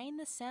contain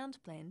the sound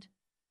blend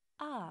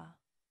ah,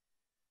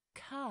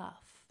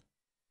 calf,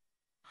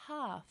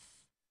 half,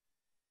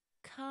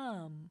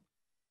 calm.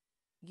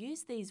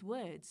 Use these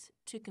words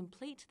to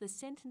complete the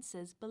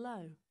sentences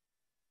below.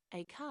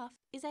 A calf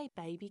is a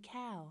baby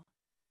cow.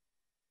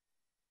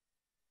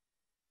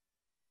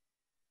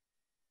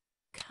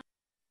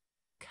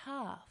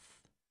 Calf.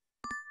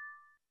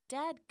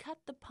 Dad cut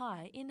the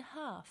pie in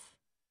half.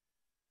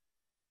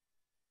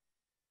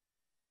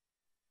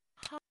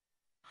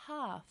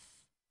 Half.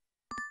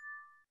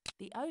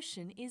 The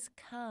ocean is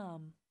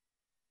calm.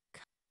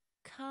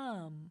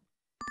 Calm.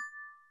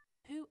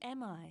 Who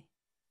am I?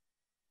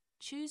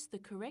 Choose the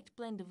correct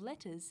blend of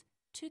letters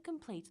to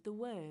complete the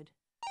word.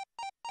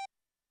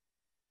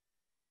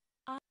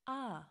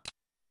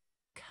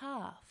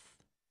 Calf.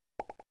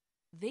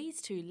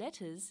 These two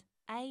letters,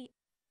 A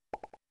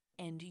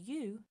and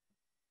U,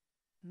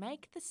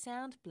 make the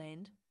sound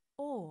blend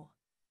or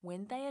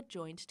when they are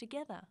joined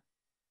together.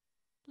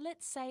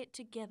 Let's say it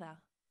together.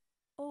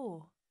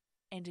 Or,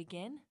 and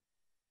again,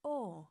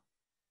 or.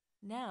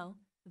 Now,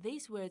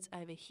 these words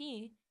over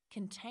here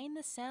contain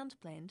the sound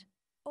blend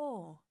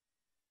or.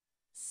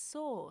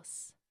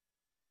 Sauce,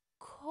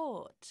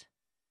 caught,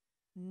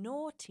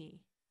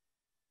 naughty.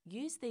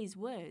 Use these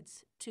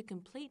words to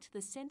complete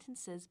the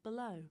sentences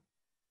below.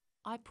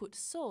 I put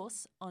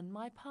sauce on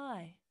my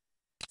pie.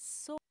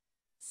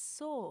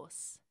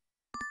 Sauce.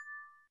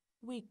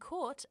 We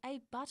caught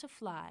a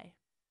butterfly.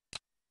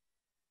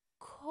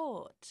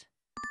 Caught.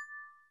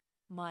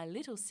 My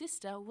little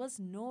sister was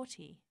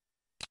naughty.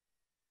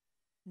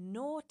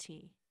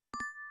 Naughty.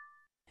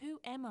 Who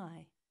am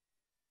I?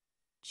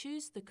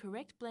 Choose the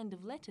correct blend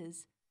of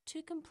letters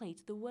to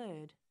complete the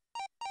word.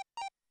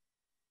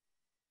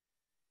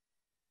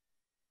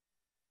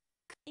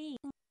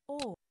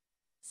 Or.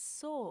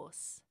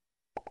 Sauce.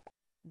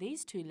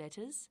 These two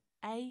letters,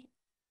 A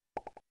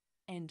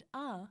and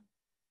R,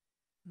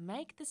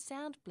 make the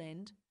sound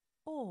blend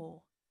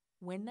or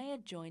when they are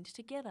joined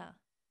together.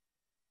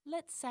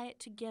 Let's say it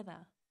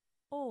together.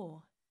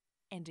 Or,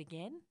 and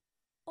again,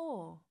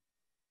 or.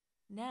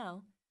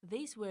 Now,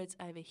 these words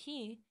over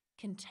here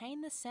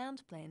contain the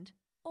sound blend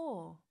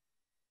or.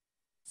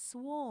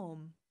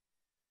 Swarm,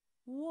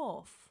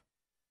 wharf,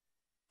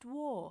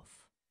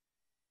 dwarf.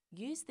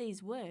 Use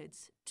these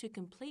words to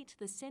complete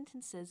the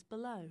sentences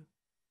below.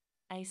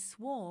 A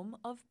swarm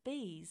of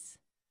bees.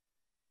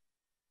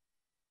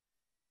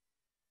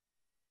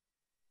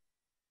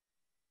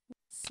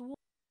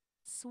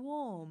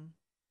 Swarm.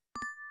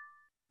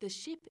 The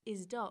ship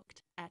is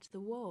docked at the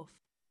wharf.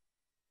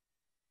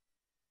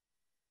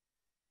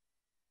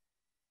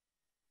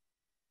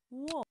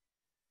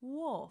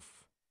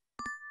 Wharf.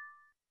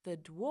 The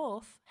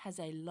dwarf has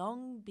a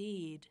long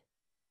beard.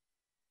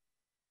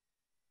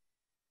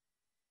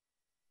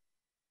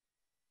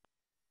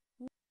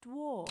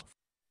 Dwarf.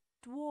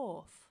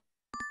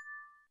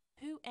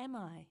 Who am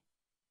I?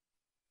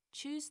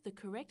 Choose the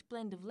correct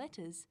blend of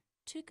letters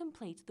to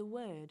complete the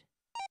word.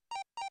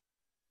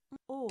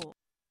 Or.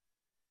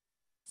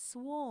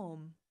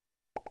 Swarm.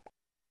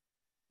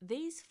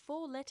 These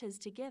four letters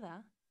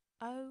together,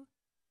 O,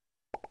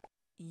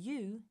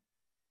 U,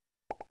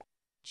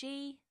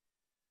 G,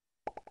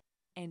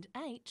 and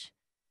H,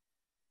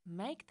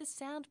 make the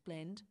sound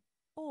blend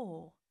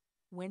or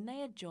when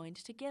they are joined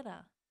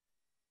together.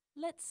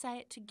 Let's say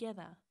it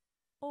together.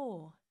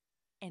 Or,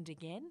 and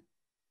again,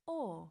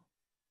 or.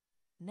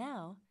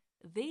 Now,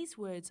 these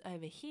words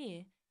over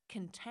here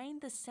contain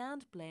the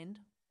sound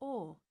blend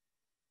or.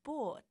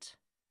 Bought,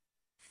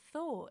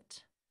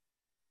 thought,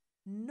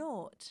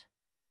 naught.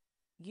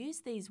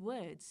 Use these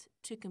words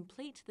to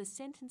complete the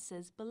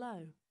sentences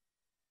below.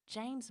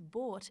 James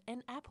bought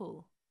an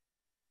apple.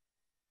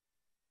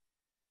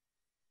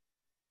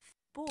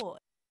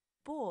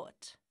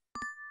 Bought.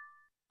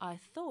 I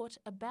thought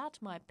about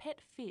my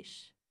pet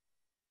fish.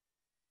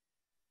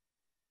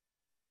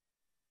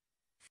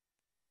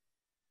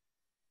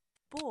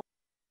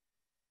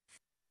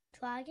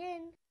 Try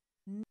again.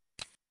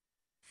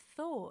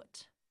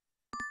 Thought.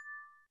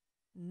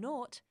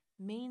 Naught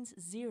means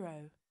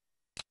zero.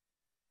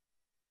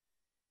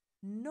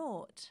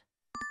 Naught.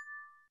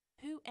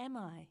 Who am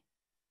I?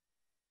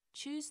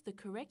 Choose the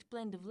correct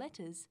blend of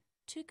letters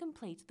to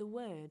complete the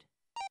word.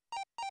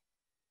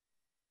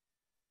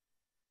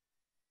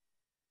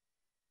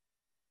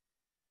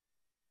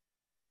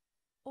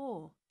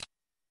 Or.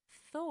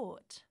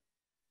 Thought.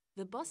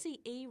 The bossy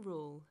E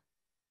rule.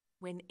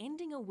 When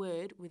ending a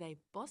word with a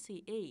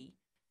bossy E,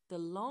 the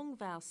long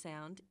vowel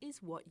sound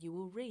is what you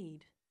will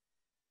read.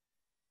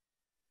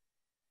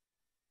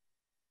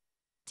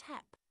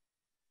 Tap.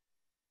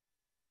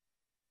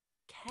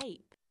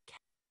 Cape.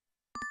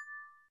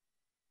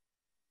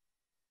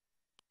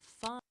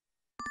 Fine.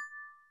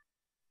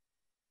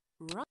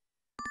 Run.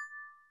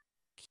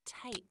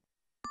 Tape.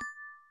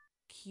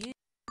 Cue.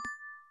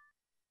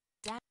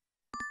 Dab.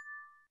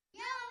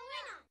 You're a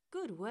winner!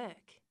 Good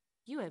work.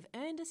 You have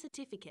earned a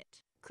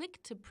certificate.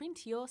 Click to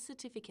print your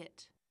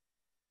certificate.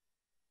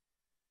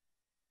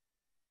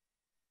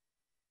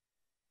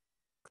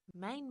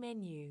 Main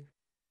menu.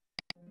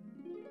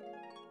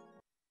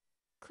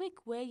 Click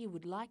where you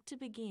would like to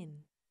begin.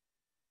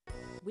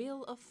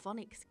 Wheel of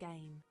Phonics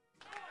game.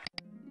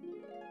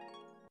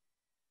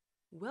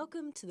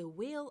 Welcome to the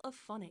Wheel of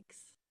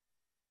Phonics.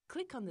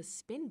 Click on the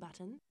spin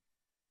button,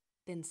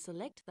 then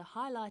select the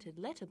highlighted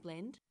letter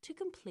blend to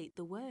complete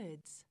the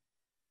words.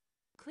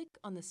 Click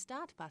on the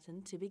Start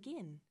button to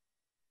begin.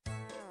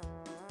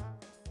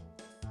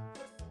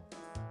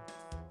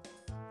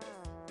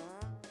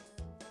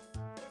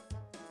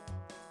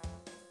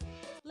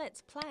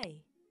 Let's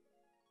play.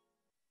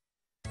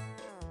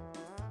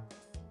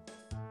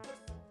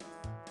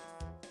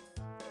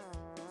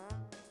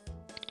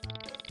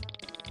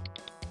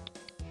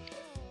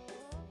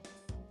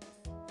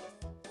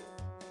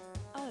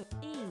 O,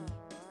 E.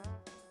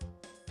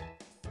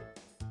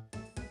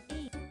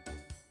 E.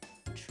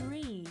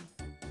 Tree.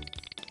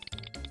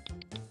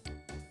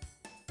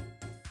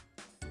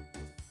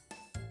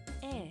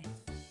 E.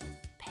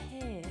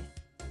 Pear.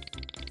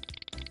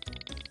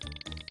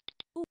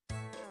 U.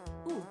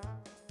 U.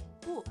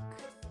 Book.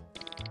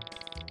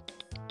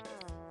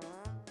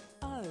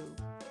 O.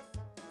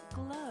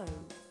 Glow.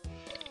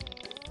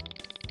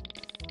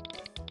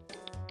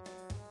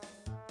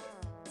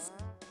 S.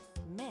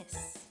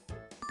 Mess.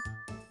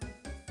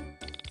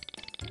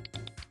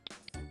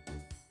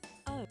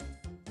 O.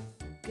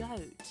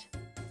 Goat.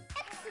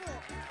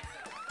 Excellent.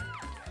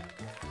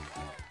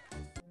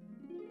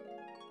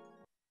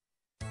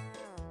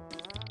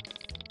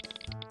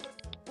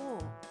 Or.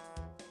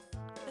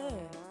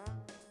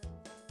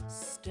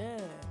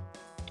 Stir.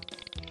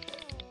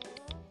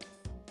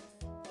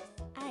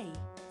 A.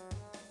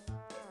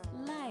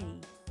 Lay.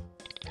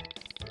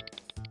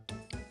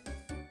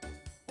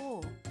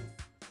 Or.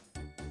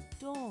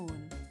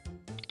 Dawn.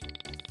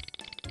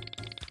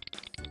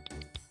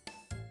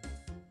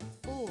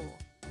 Or.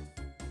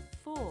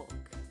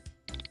 Fork.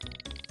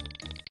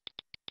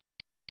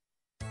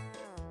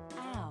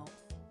 Ow.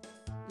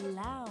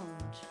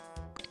 Lounge.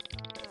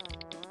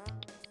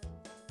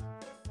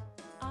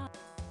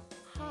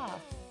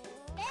 Half.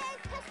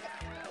 Fantastic.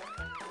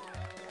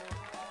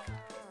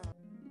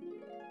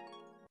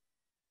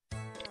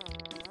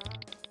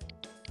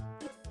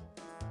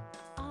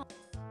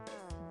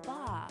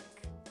 Bark.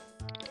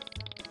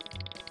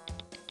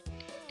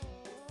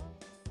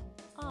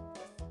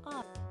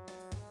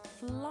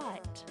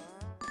 Flight.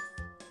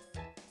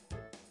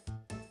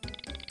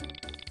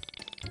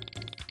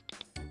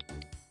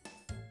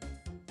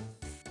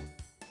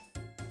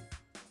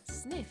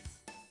 Sniff.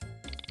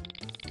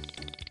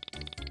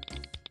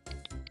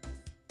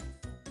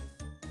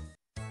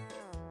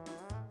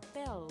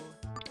 Bell.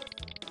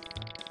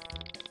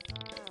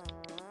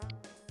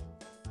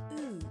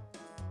 Ooh.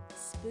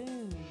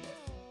 Spoon.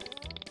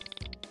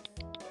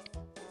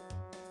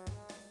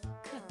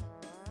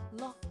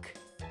 Lock.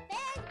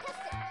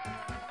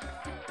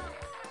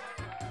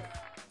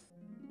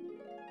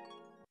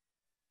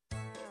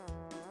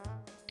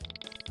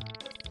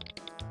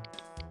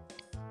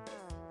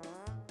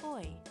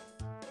 Oi.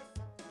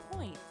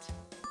 Point.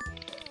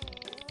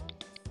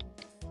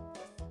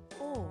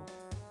 Or.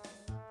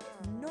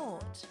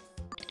 Naught.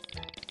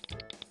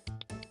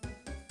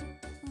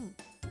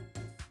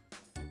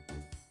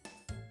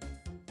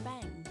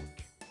 Bank.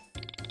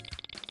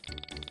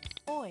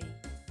 Oi.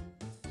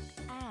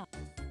 Ow.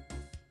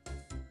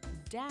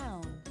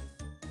 Down.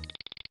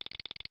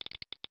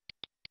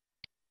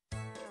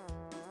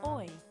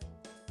 Oi.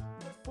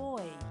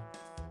 Boy.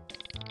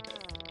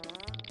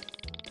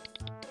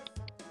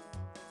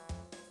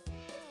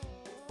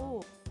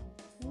 Or.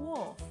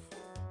 Wharf.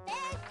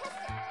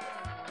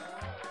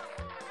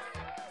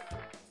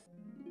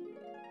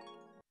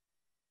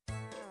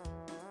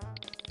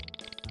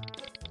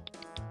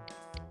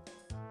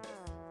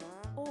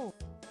 Or.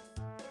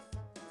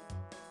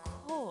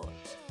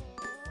 Court.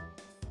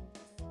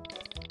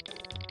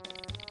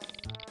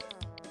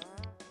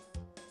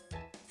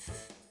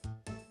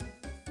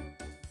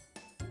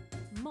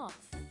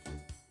 Moth.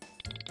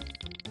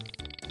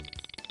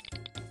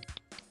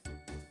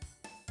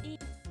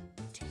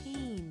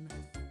 Team.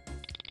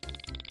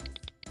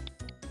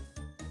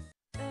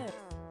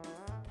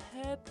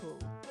 Purple.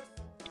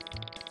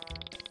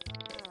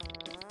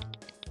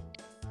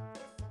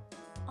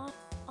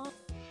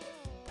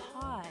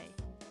 Pie.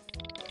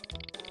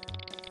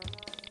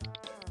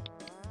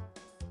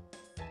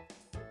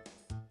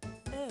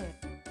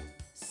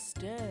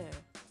 Stir.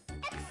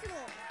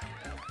 Excellent.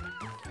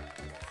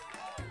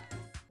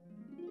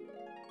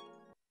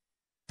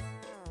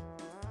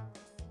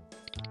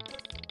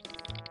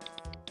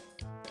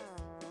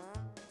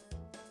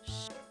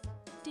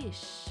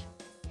 Dish.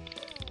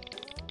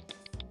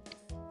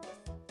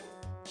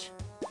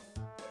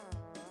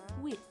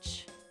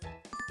 Witch.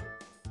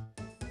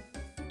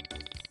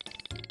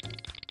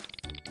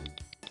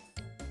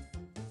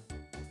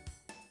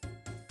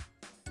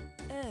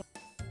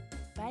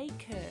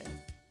 Baker.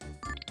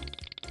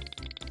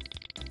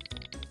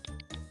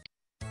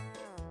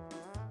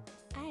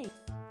 A.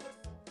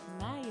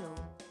 Male.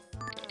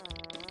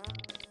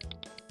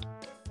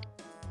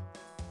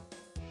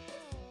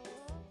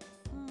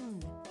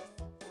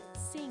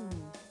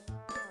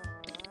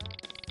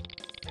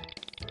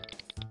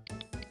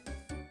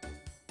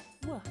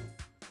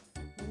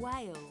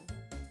 Whale.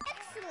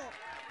 Excellent.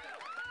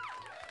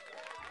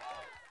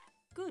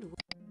 Good.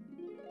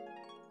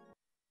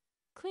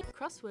 Click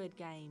crossword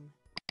game.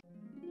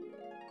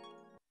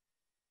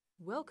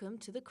 Welcome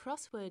to the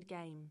crossword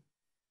game.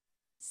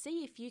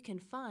 See if you can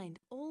find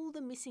all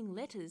the missing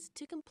letters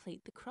to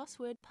complete the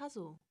crossword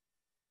puzzle.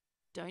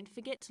 Don't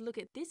forget to look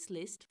at this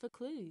list for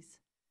clues.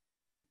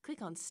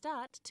 Click on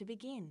Start to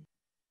begin.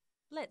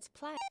 Let's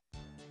play.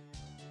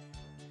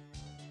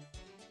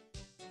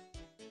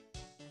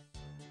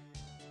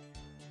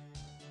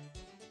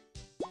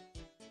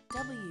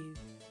 W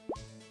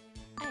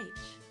H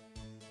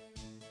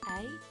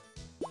A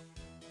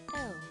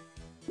L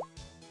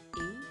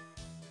E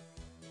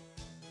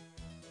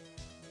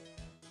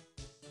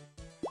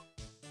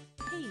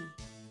P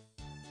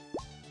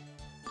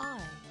I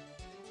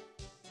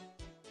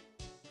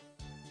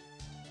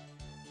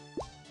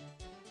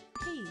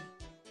P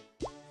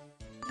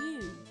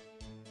U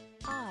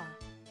R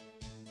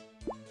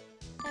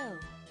L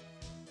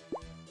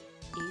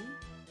E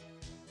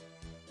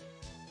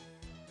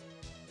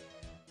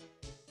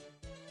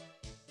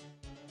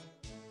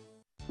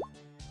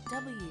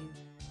W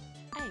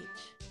H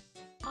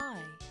I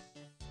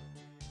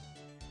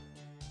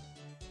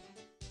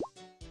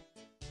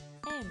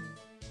M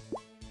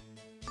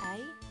A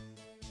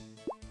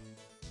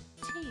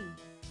T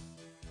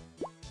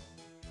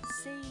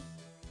C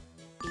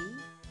E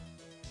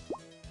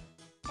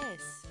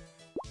S.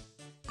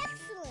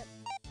 Excellent.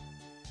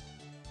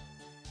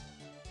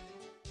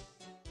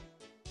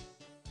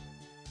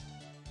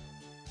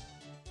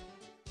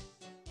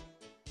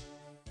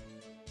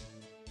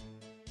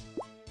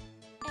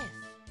 F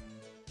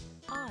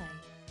I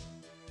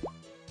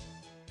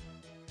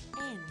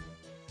N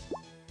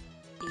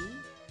E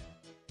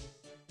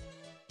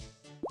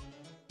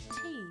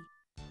T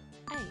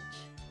H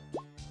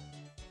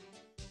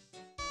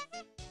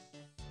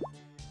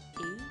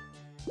E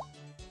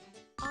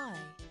I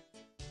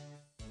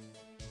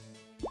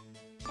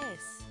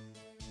S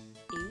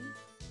E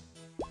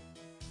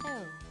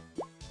L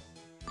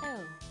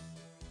L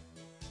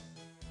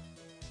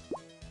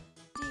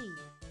D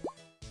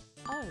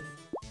O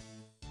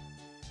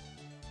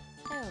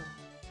L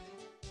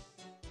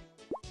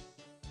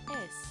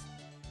S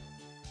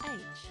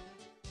H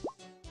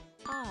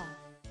R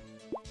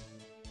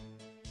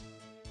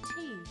T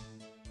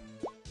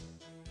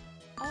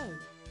O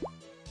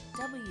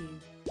W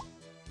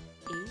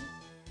E.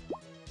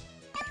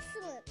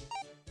 Excellent.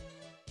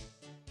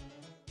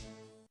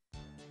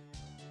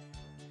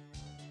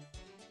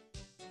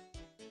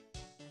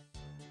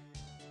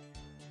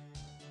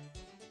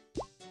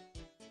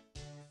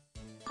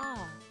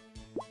 R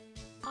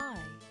I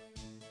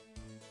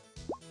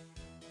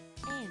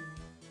N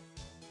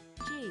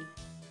G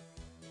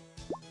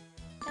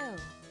L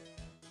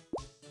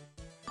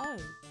O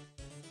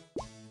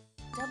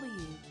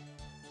W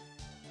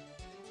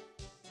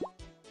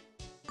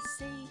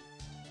C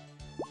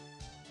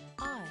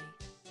I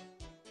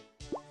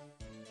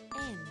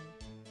N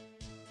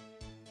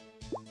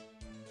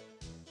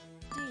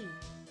D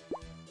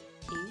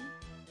E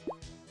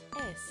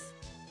S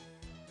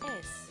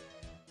S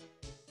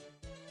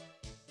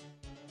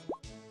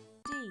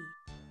D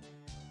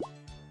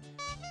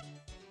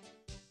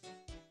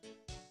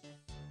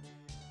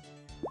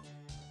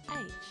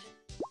H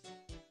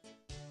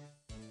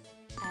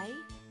A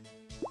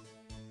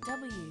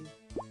W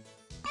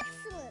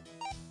Excellent.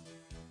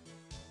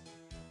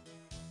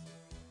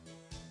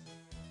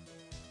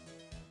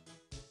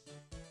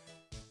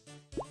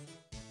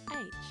 H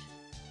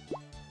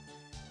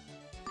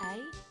A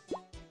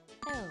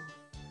L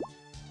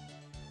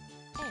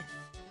F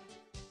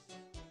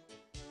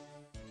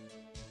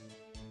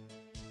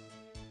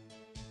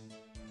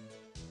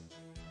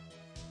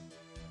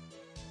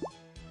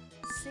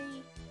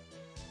C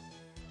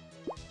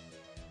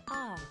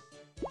R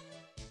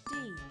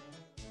D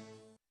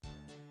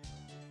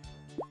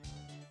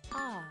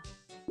R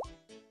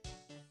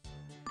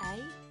A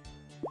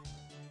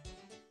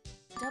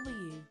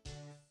W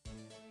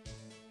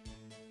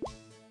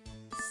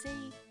C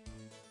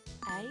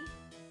A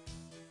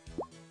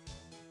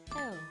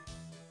L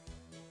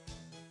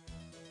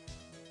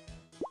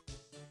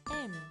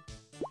M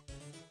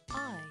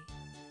I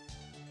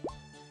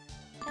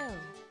L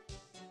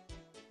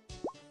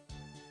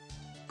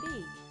B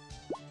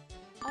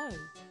O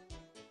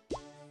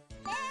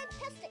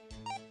Fantastic.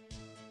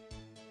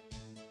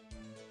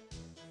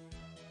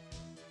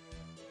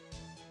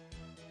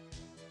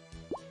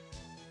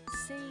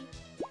 C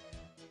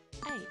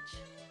H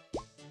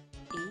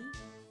E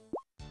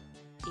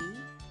E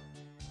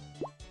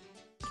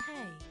K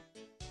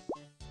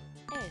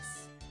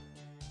S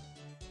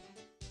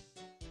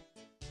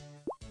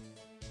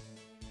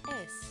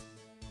S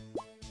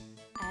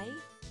A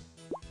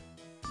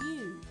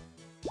U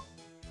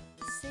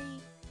C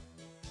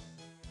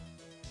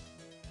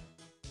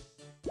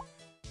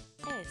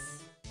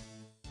S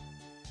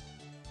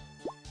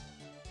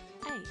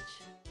H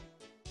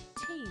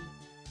T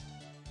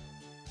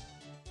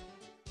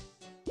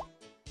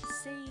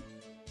C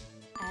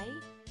A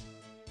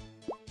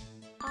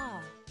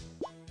R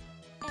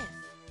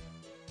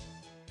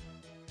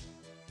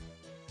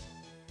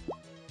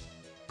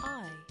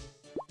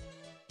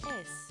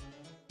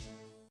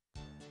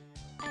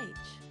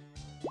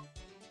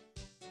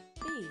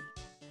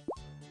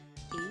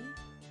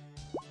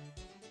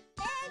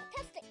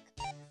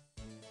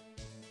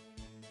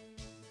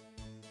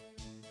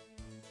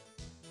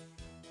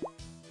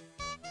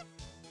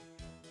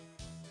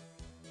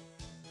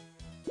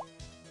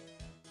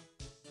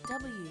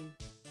W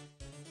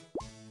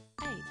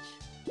H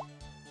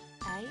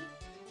A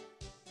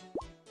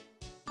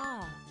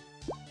R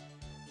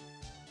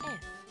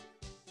F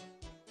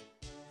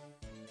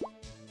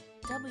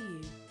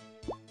W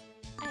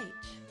H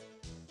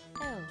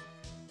L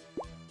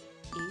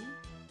E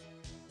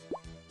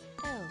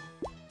L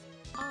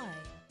I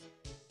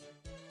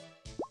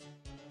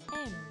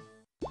M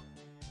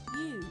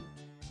U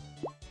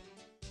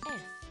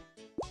F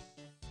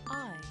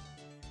I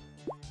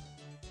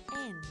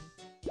N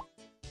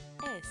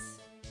S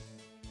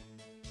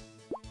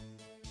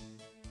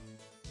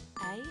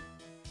A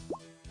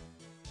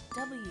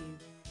W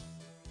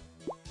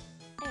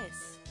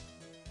S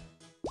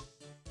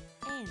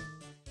N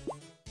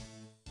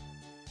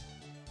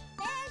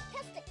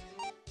Fantastic.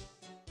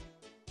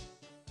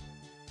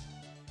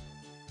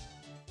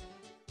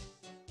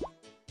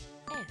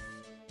 F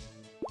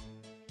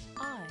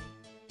I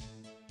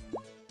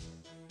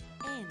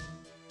N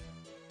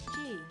G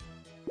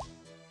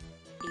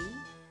E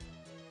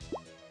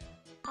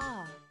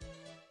R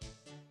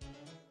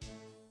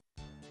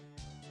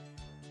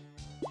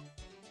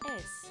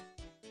S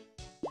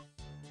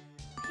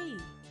P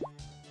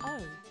O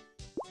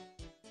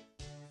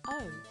O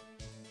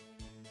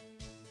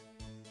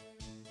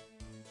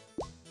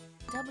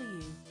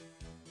W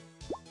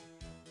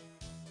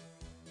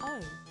O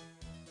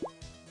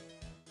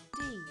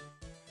D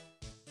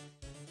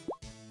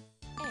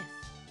F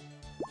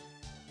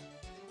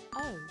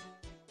O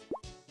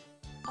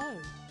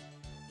O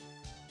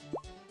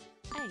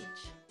H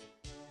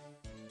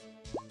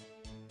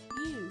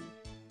U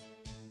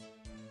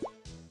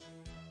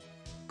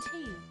T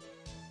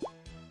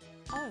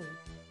O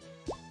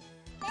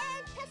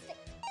Fantastic.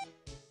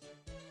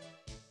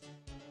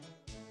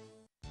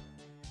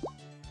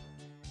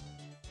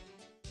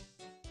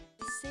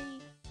 C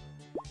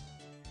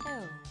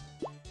L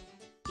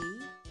E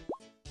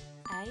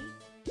A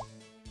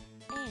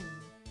N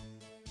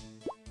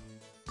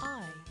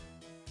I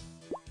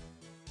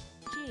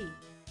G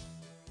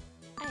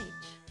H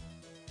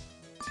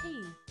T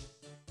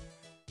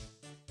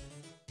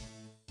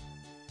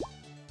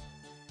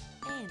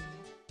N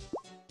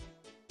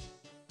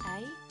A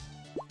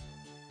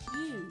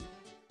U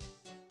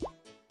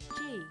G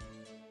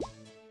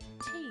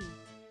T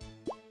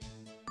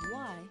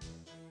Y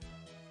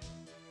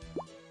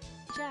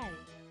J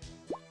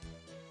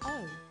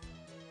O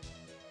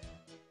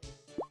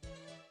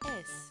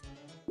S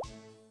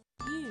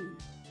U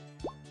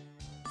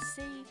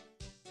C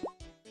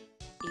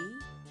E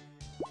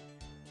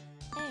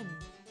M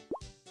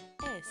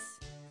S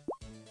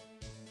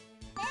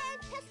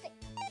Fantastic.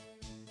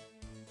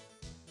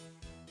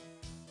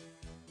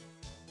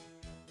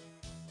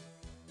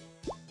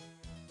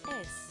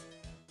 S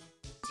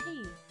T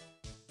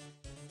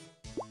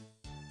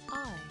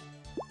I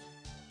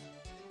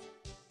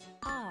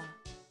R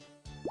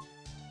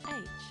H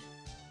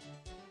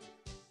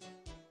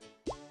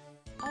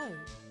O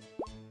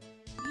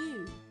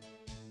U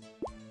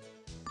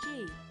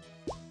G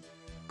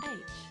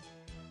H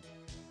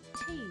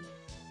T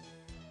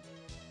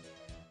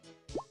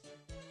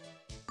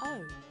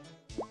O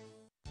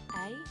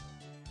A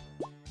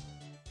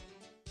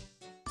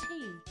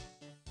T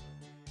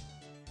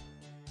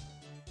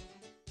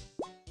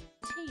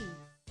T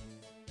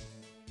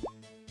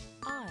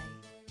I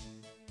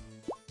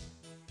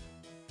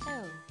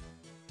L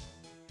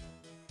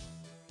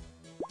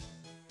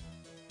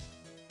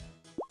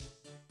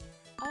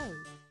O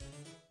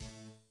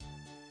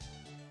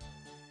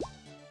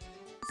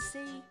C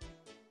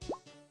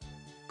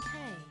K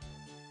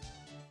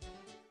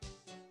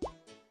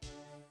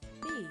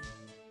B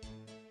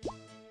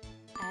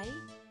A.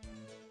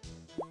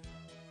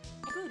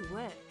 Good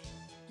work!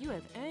 You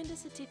have earned a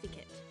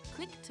certificate.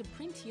 Click to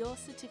print your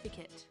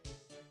certificate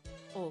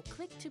or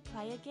click to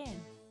play again.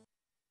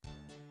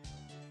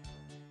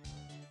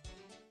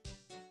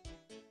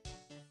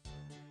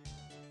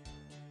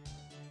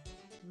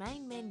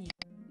 Main menu.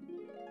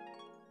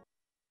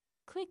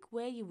 Click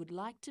where you would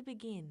like to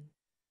begin.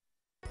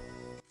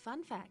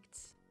 Fun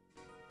facts.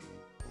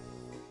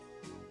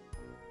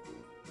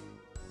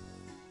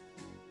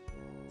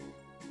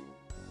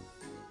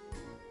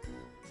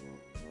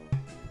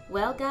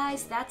 Well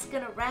guys, that's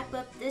gonna wrap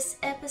up this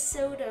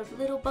episode of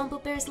Little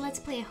Bumblebear's Let's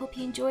Play. I hope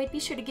you enjoyed.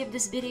 Be sure to give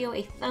this video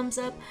a thumbs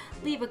up,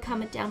 leave a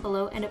comment down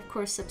below, and of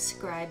course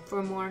subscribe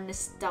for more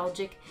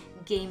nostalgic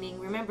gaming.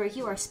 Remember,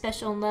 you are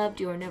special and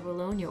loved. You are never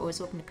alone. You're always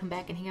welcome to come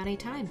back and hang out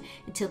anytime.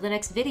 Until the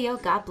next video,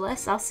 God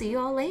bless. I'll see you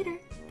all later.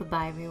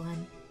 Bye-bye,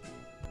 everyone.